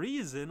some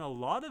reason, a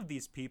lot of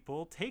these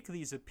people take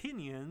these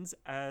opinions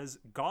as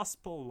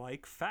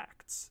gospel-like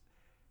facts.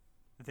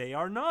 They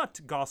are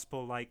not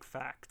gospel-like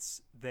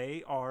facts.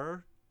 They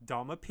are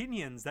dumb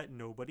opinions that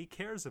nobody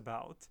cares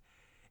about.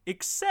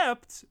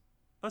 Except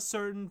a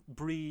certain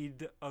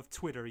breed of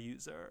Twitter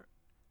user.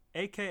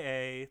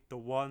 AKA the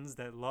ones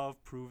that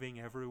love proving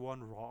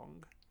everyone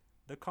wrong.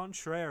 The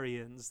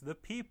contrarians. The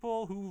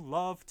people who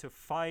love to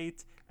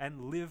fight and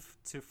live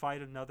to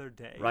fight another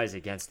day. Rise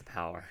against the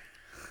power.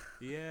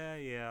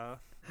 Yeah.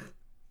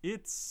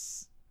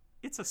 It's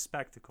a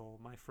spectacle,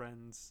 my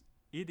friends.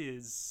 It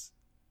is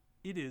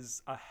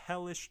a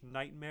hellish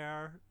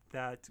nightmare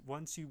that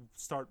once you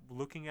start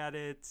looking at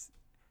it,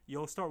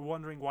 you'll start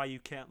wondering why you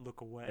can't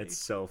look away. It's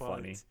so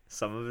funny.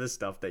 Some of the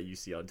stuff that you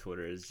see on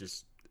Twitter is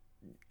just,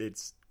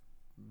 it's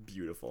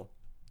beautiful.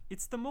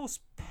 It's the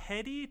most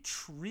petty,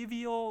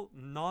 trivial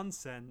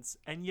nonsense,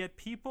 and yet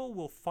people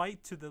will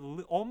fight to the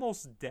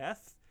almost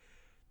death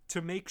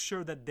to make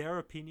sure that their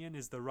opinion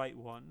is the right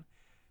one.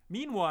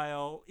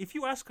 Meanwhile, if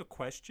you ask a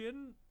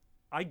question,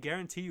 I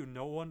guarantee you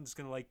no one's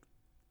going to,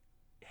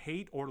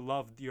 hate or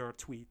love your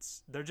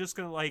tweets. They're just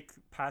going to,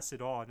 pass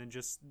it on and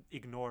just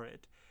ignore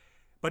it.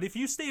 But if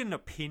you state an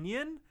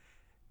opinion,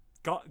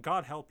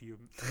 God help you.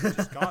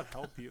 Just God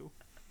help you.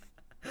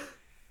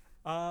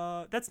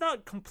 That's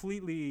not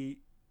completely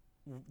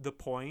the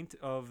point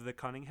of the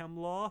Cunningham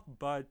Law,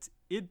 but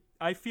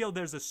I feel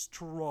there's a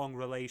strong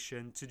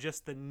relation to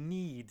just the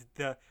need,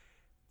 the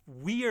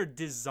weird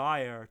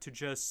desire to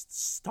just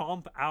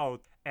stomp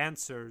out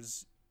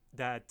answers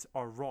that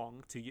are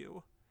wrong to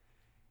you.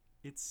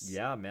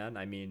 Yeah, man.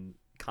 I mean,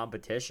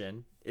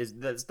 competition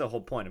that's the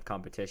whole point of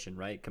competition,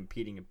 right?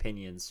 Competing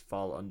opinions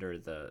fall under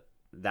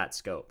that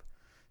scope.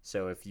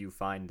 So if you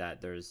find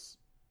that there's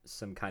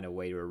some kind of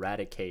way to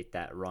eradicate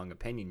that wrong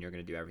opinion, you're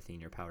going to do everything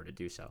in your power to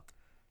do so.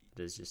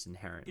 It is just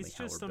inherently it's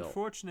how just we're built.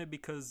 Unfortunate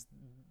because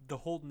the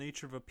whole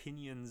nature of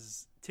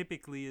opinions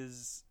typically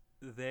is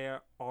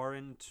there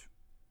aren't,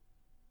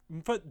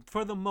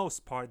 for the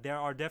most part, there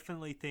are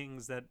definitely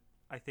things that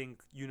I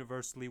think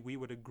universally we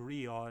would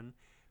agree on,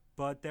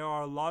 but there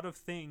are a lot of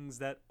things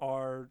that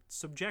are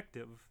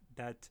subjective,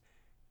 that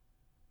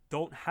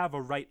don't have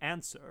a right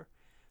answer.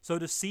 So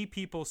to see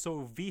people so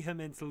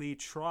vehemently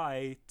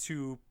try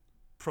to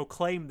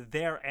proclaim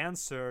their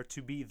answer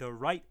to be the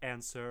right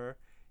answer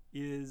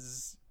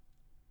is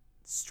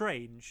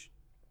strange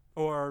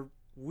or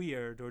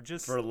weird, or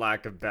just, for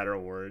lack of better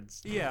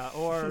words. Yeah,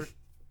 or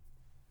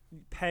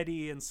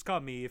petty and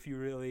scummy if you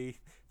really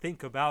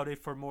think about it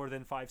for more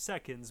than 5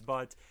 seconds.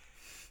 But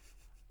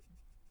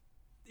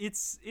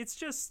it's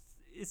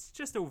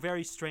just a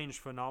very strange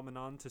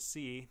phenomenon to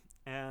see,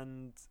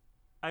 and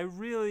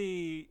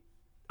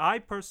I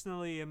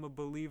personally am a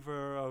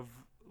believer of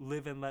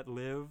live and let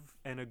live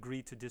and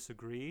agree to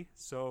disagree.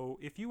 So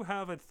if you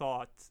have a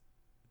thought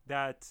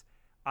that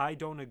I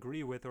don't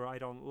agree with or I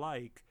don't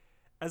like,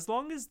 as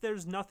long as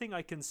there's nothing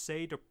I can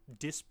say to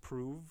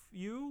disprove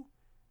you,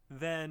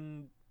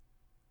 then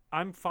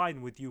I'm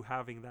fine with you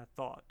having that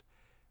thought.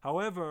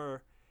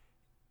 However,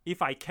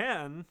 if I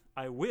can,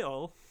 I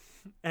will.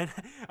 And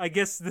I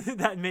guess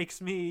that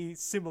makes me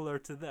similar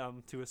to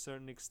them to a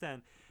certain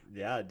extent.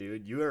 Yeah,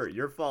 dude,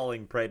 you're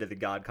falling prey to the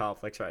God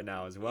complex right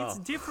now as well. It's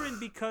different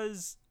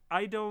because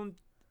I don't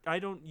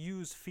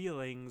use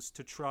feelings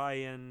to try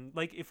and,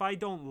 if I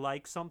don't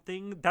like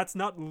something, that's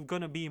not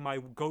gonna be my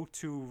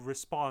go-to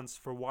response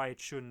for why it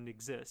shouldn't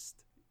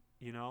exist.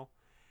 you know?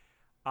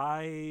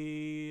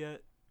 I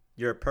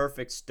You're a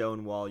perfect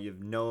Stonewall. You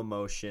have no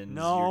emotions.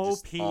 You're No,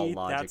 just all Pete,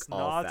 logic, that's all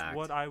not fact.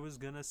 what I was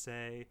gonna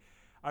say.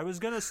 I was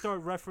gonna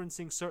start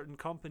referencing certain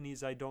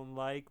companies I don't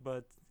like,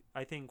 but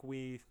I think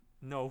we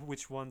know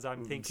which ones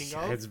I'm thinking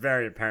It's of.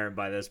 very apparent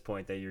by this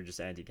point that you're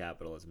just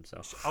anti-capitalism.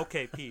 So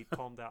Okay, Pete,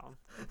 calm down.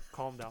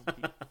 Calm down,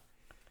 Pete.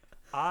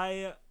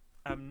 I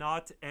am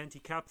not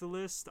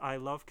anti-capitalist. I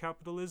love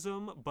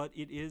capitalism, but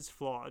it is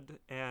flawed,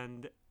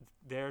 and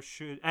there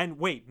should. And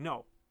wait,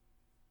 no.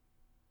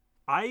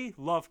 I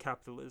love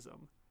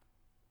capitalism.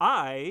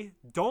 I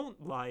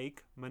don't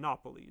like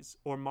monopolies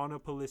or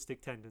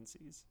monopolistic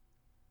tendencies.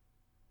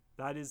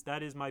 That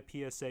is my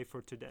PSA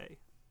for today.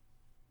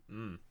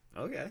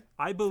 okay.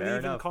 I believe in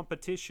enough.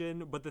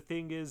 competition, but the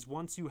thing is,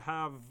 once you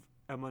have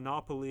a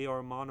monopoly or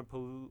a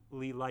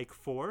monopoly-like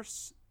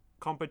force,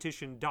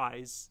 competition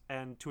dies,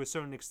 and to a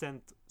certain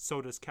extent,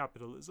 so does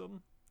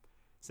capitalism.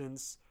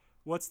 Since,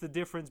 what's the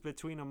difference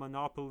between a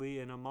monopoly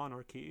and a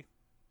monarchy?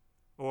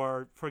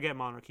 Or, forget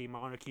monarchy.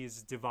 Monarchy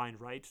is divine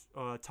right.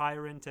 A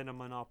tyrant and a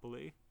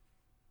monopoly.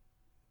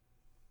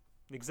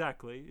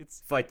 Exactly.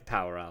 It's Fight the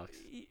power, Alex.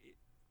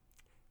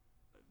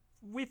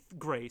 with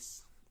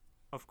grace,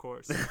 of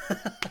course.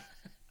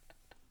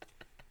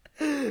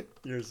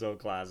 You're so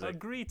classic.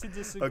 Agree to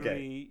disagree,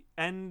 Okay.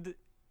 and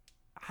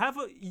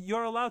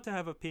you're allowed to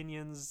have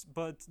opinions,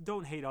 but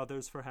don't hate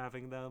others for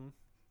having them.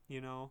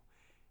 You know,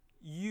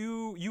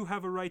 you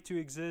have a right to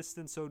exist,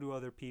 and so do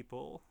other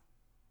people.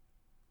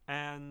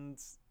 And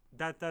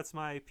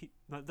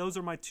those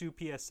are my two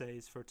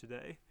PSAs for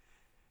today.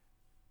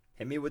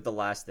 Hit me with the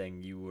last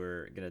thing you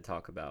were going to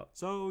talk about.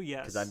 So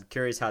yes, Because I'm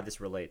curious how this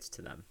relates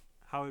to them.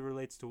 how it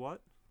relates to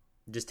what?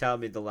 Just tell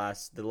me the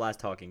last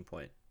talking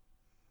point.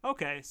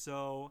 Okay,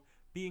 so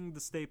being the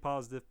Stay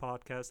Positive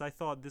podcast, I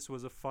thought this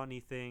was a funny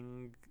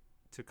thing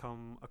to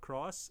come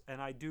across,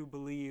 and I do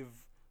believe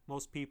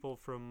most people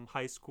from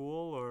high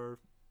school, or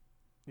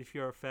if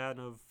you're a fan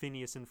of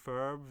Phineas and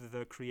Ferb,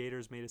 the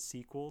creators made a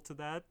sequel to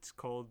that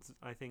called,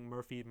 I think,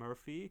 Murphy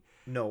Murphy.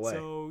 No way.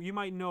 So you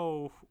might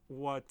know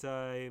what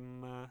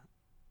I'm.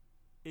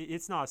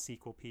 It's not a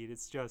sequel, Pete.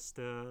 It's just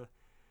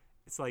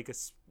it's like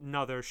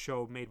another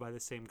show made by the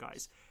same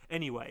guys.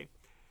 Anyway,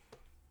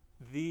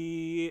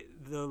 the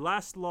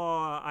last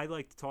law I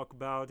like to talk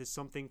about is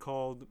something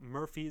called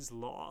Murphy's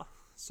Law.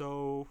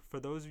 So for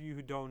those of you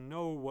who don't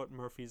know what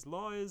Murphy's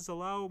Law is,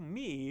 allow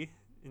me,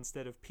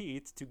 instead of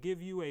Pete, to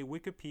give you a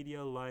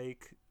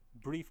Wikipedia-like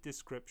brief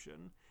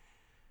description.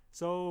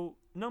 So,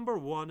 number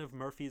 1 of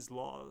Murphy's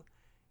Law.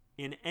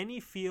 In any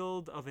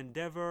field of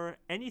endeavor,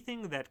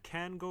 anything that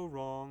can go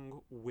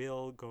wrong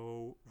will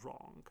go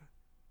wrong.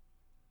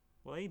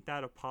 Well, ain't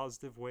that a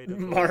positive way to...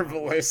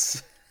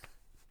 Marvelous.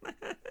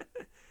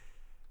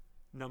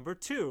 Number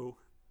 2.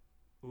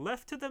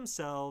 Left to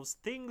themselves,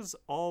 things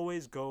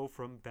always go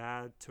from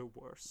bad to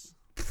worse.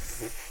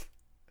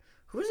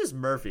 Who's this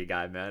Murphy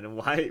guy, man? And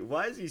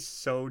why is he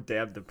so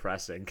damn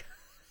depressing?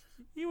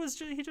 He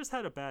just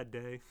had a bad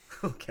day,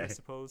 Okay. I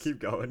suppose. Keep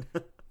going.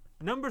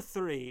 Number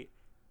 3.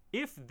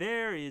 If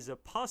there is a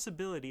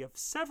possibility of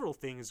several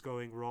things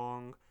going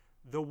wrong,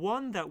 the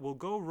one that will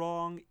go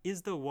wrong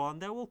is the one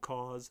that will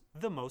cause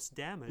the most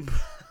damage.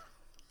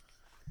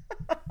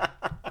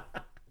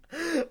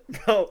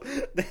 Bro,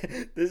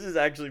 this is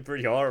actually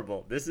pretty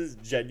horrible. This is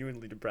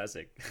genuinely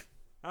depressing.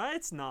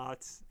 It's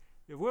not.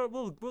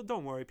 We'll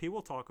don't worry, Pete.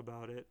 We'll talk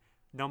about it.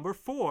 Number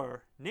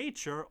 4.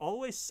 Nature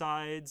always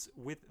sides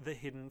with the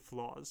hidden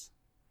flaws.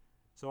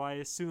 So I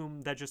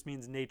assume that just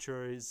means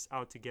nature is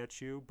out to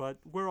get you, but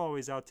we're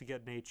always out to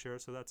get nature,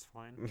 so that's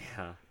fine.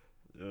 Yeah.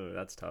 Ugh,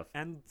 that's tough.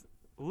 And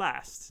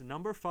last,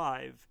 number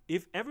 5.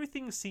 If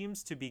everything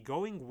seems to be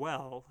going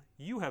well,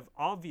 you have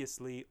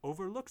obviously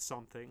overlooked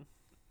something.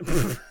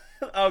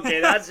 Okay,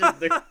 that's just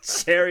the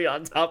cherry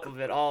on top of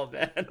it all,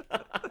 man.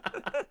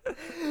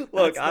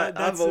 Look,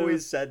 I've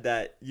always said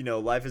that,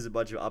 life is a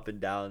bunch of up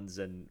and downs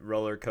and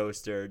roller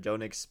coaster.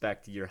 Don't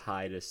expect your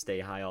high to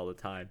stay high all the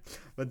time.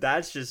 But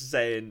that's just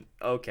saying,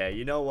 okay,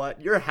 you know what?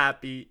 You're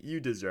happy. You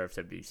deserve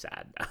to be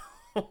sad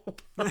now.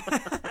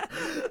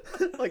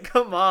 Like,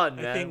 come on,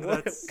 man. I think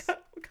what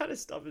kind of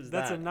stuff is that?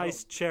 That's a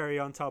nice cherry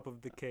on top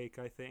of the cake,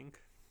 I think.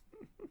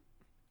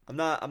 I'm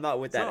not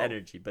with that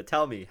energy, but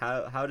tell me,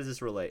 how does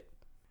this relate?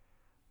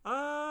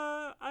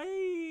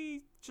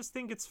 I just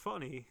think it's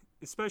funny,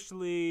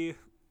 especially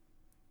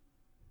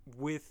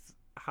with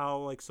how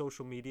like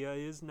social media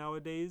is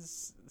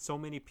nowadays. So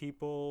many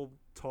people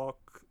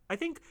talk. I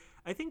think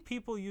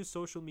people use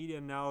social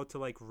media now to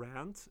like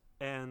rant,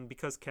 and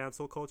because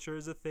cancel culture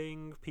is a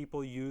thing,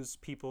 people use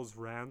people's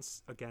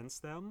rants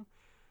against them.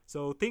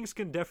 So things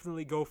can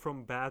definitely go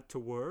from bad to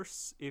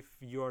worse if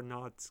you're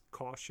not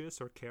cautious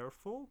or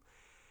careful.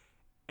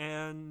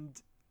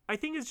 And I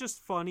think it's just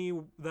funny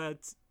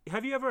that,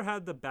 have you ever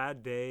had the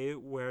bad day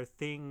where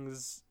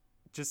things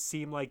just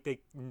seem like they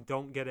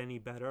don't get any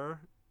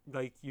better?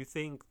 Like you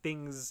think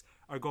things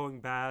are going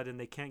bad and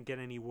they can't get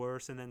any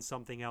worse, and then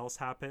something else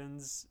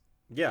happens?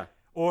 Yeah.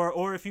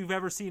 Or if you've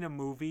ever seen a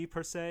movie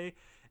per se,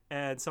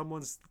 and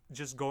someone's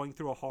just going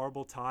through a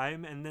horrible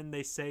time, and then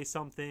they say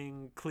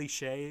something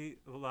cliche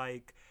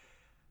like,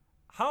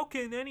 how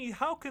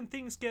can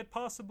things get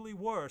possibly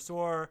worse,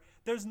 or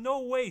there's no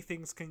way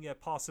things can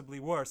get possibly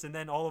worse, and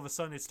then all of a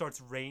sudden it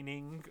starts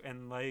raining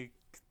and like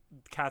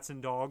cats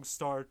and dogs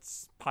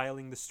starts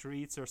piling the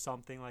streets or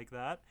something like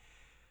that.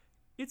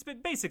 It's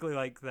been basically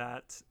like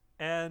that,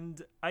 and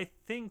I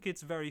think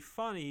it's very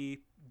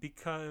funny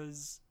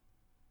because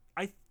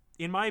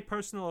in my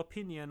personal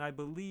opinion, I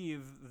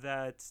believe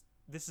that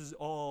this is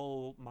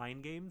all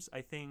mind games.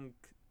 I think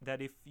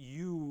that if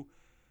you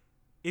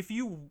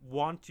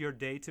want your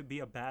day to be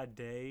a bad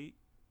day,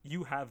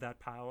 you have that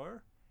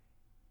power.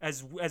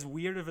 As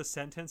weird of a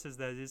sentence as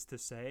that is to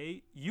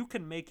say, you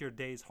can make your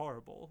days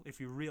horrible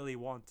if you really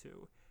want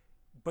to.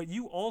 But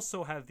you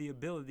also have the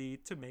ability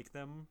to make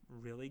them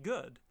really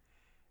good.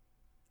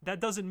 That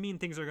doesn't mean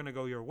things are going to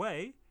go your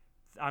way.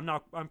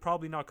 I'm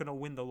probably not going to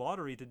win the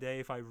lottery today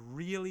if I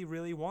really,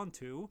 really want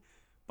to.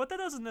 But that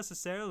doesn't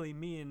necessarily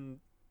mean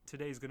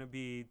today's going to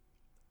be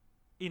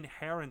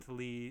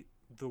inherently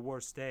the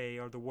worst day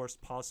or the worst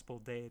possible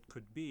day it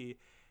could be.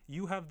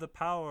 You have the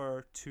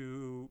power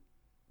to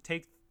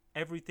take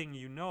everything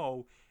you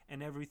know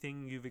and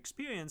everything you've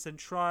experienced and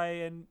try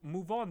and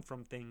move on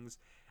from things.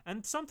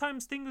 And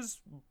sometimes things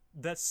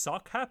that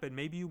suck happen.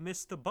 Maybe you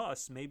missed the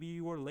bus. Maybe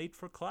you were late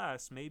for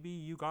class. Maybe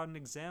you got an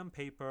exam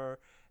paper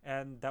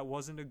and that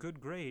wasn't a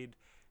good grade.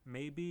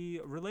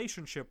 Maybe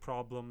relationship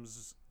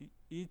problems.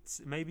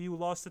 Maybe you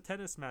lost a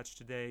tennis match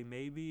today.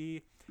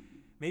 Maybe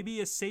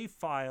a save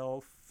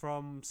file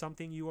from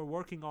something you were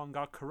working on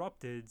got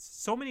corrupted.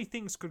 So many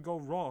things could go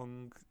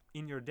wrong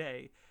in your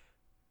day.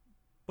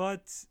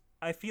 But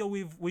I feel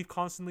we've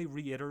constantly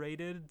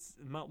reiterated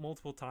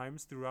multiple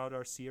times throughout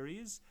our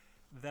series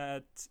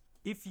that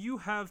if you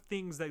have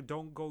things that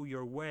don't go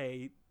your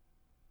way,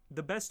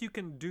 the best you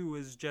can do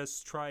is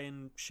just try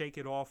and shake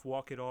it off,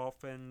 walk it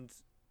off, and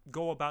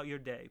go about your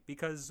day.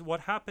 Because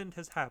what happened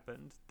has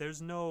happened.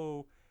 There's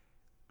no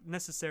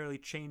necessarily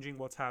changing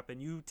what's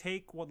happened. You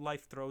take what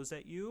life throws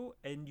at you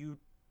and you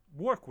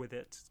work with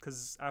it.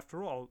 Because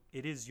after all,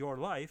 it is your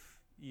life.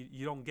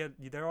 You don't get,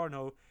 there are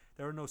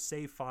no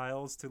save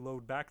files to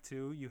load back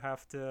to. You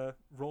have to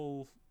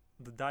roll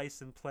the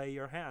dice and play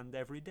your hand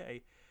every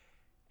day.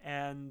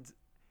 And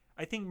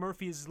I think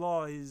Murphy's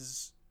Law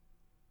is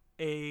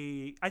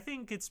I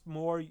think it's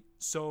more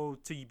so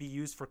to be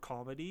used for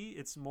comedy.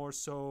 It's more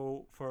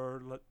so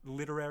for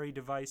literary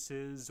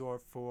devices or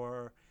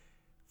for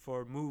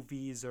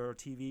movies or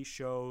TV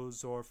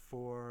shows or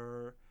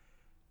for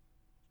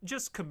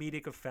just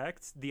comedic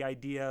effect. The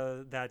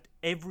idea that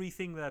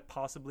everything that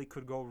possibly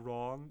could go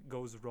wrong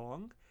goes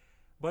wrong.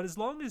 But as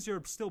long as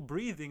you're still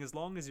breathing, as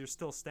long as you're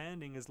still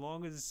standing, as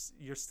long as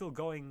you're still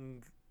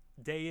going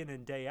day in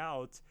and day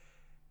out,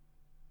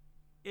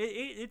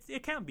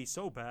 it can't be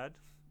so bad.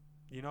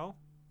 You know,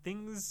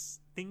 things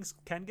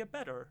can get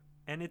better,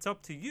 and it's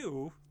up to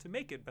you to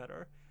make it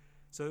better.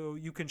 So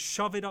you can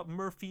shove it up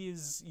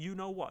Murphy's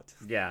you-know-what.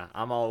 Yeah,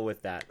 I'm all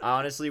with that. I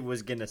honestly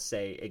was going to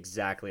say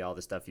exactly all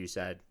the stuff you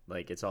said.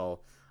 Like, it's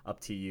all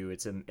up to you.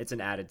 It's an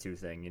attitude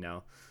thing, you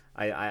know.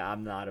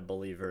 I'm not a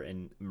believer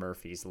in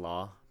Murphy's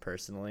Law,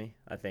 personally.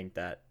 I think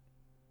that,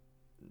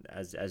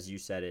 as you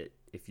said it,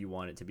 if you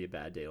want it to be a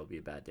bad day, it'll be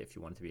a bad day. If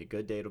you want it to be a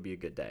good day, it'll be a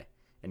good day.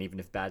 And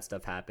even if bad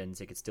stuff happens,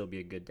 it could still be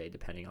a good day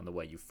depending on the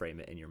way you frame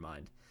it in your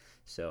mind.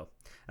 So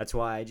that's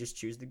why I just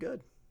choose the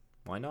good.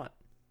 Why not?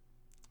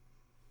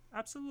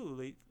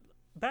 Absolutely.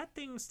 Bad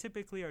things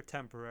typically are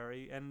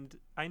temporary, and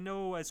I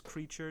know as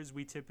creatures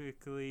we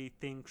typically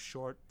think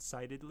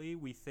short-sightedly.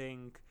 We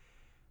think,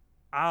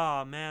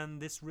 man,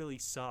 this really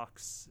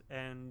sucks.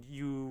 And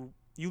you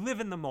live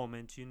in the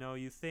moment, you know.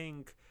 You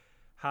think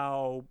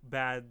how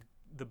bad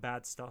the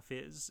bad stuff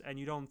is, and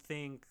you don't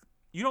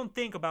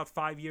think about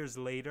 5 years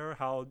later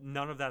how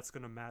none of that's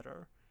going to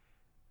matter.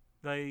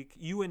 Like,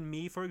 you and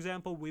me, for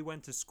example, we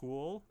went to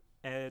school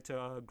at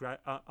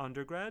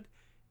undergrad,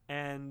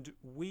 and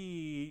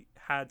we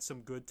had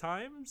some good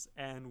times,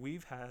 and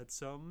we've had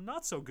some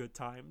not so good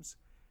times.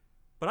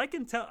 But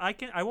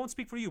I won't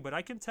speak for you, but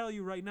I can tell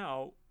you right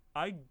now,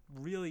 I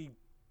really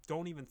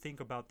don't even think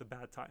about the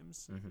bad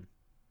times. Mm-hmm.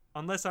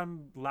 Unless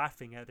I'm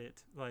laughing at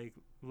it, like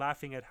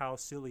laughing at how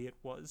silly it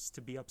was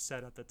to be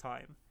upset at the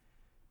time.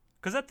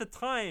 Because at the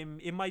time,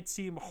 it might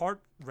seem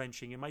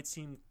heart-wrenching. It might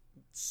seem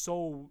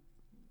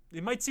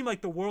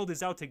like the world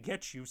is out to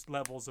get you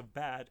levels of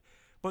bad.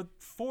 But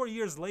 4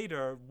 years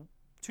later,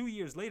 2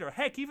 years later,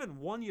 heck,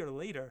 even 1 year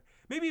later,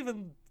 maybe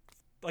even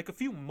like a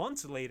few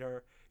months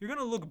later, you're going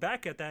to look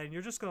back at that and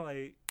you're just going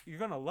to you're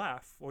going to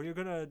laugh, or you're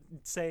going to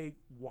say,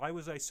 why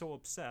was I so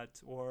upset?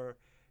 Or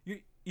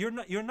you're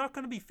not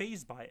going to be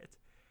fazed by it.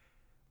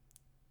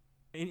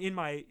 In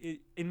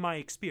my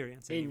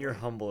experience, anyway. In your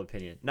humble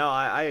opinion. No,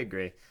 I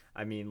agree.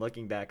 I mean,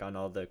 looking back on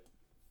all the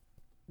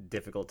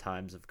difficult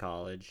times of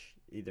college,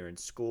 either in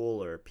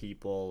school or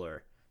people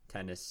or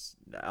tennis,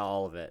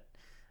 all of it,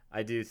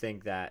 I do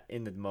think that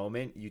in the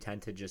moment you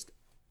tend to just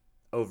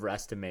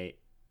overestimate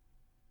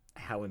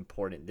how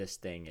important this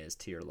thing is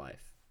to your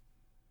life.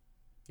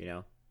 You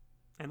know?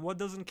 And what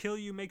doesn't kill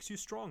you makes you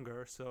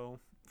stronger. So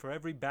for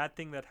every bad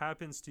thing that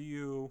happens to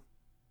you,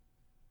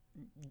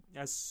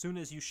 as soon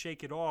as you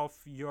shake it off,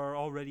 you're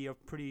already a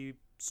pretty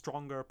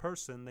stronger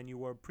person than you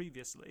were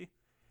previously.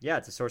 Yeah,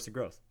 it's a source of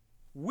growth.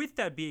 With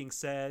that being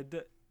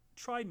said,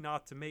 try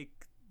not to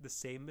make the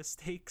same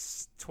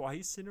mistakes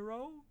twice in a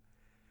row.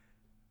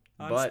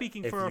 I'm But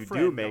speaking if for a you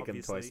friend, do make them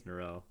obviously. twice in a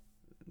row,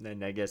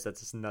 then I guess that's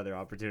just another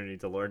opportunity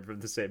to learn from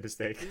the same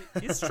mistake.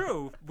 It's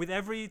true. With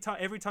every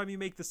time you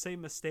make the same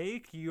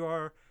mistake, you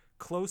are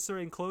closer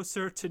and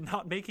closer to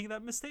not making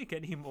that mistake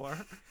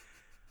anymore.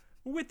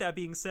 With that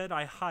being said,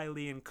 I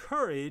highly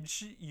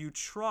encourage you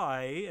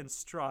try and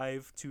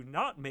strive to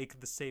not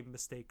make the same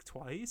mistake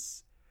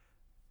twice.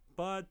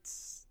 But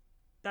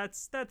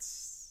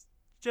that's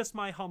just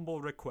my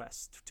humble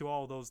request to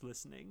all those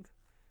listening.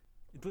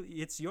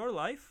 It's your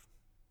life.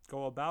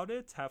 Go about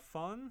it, have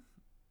fun,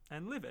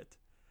 and live it.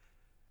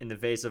 In the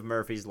face of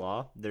Murphy's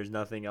Law, there's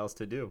nothing else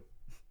to do.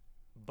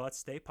 But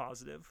stay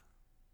positive.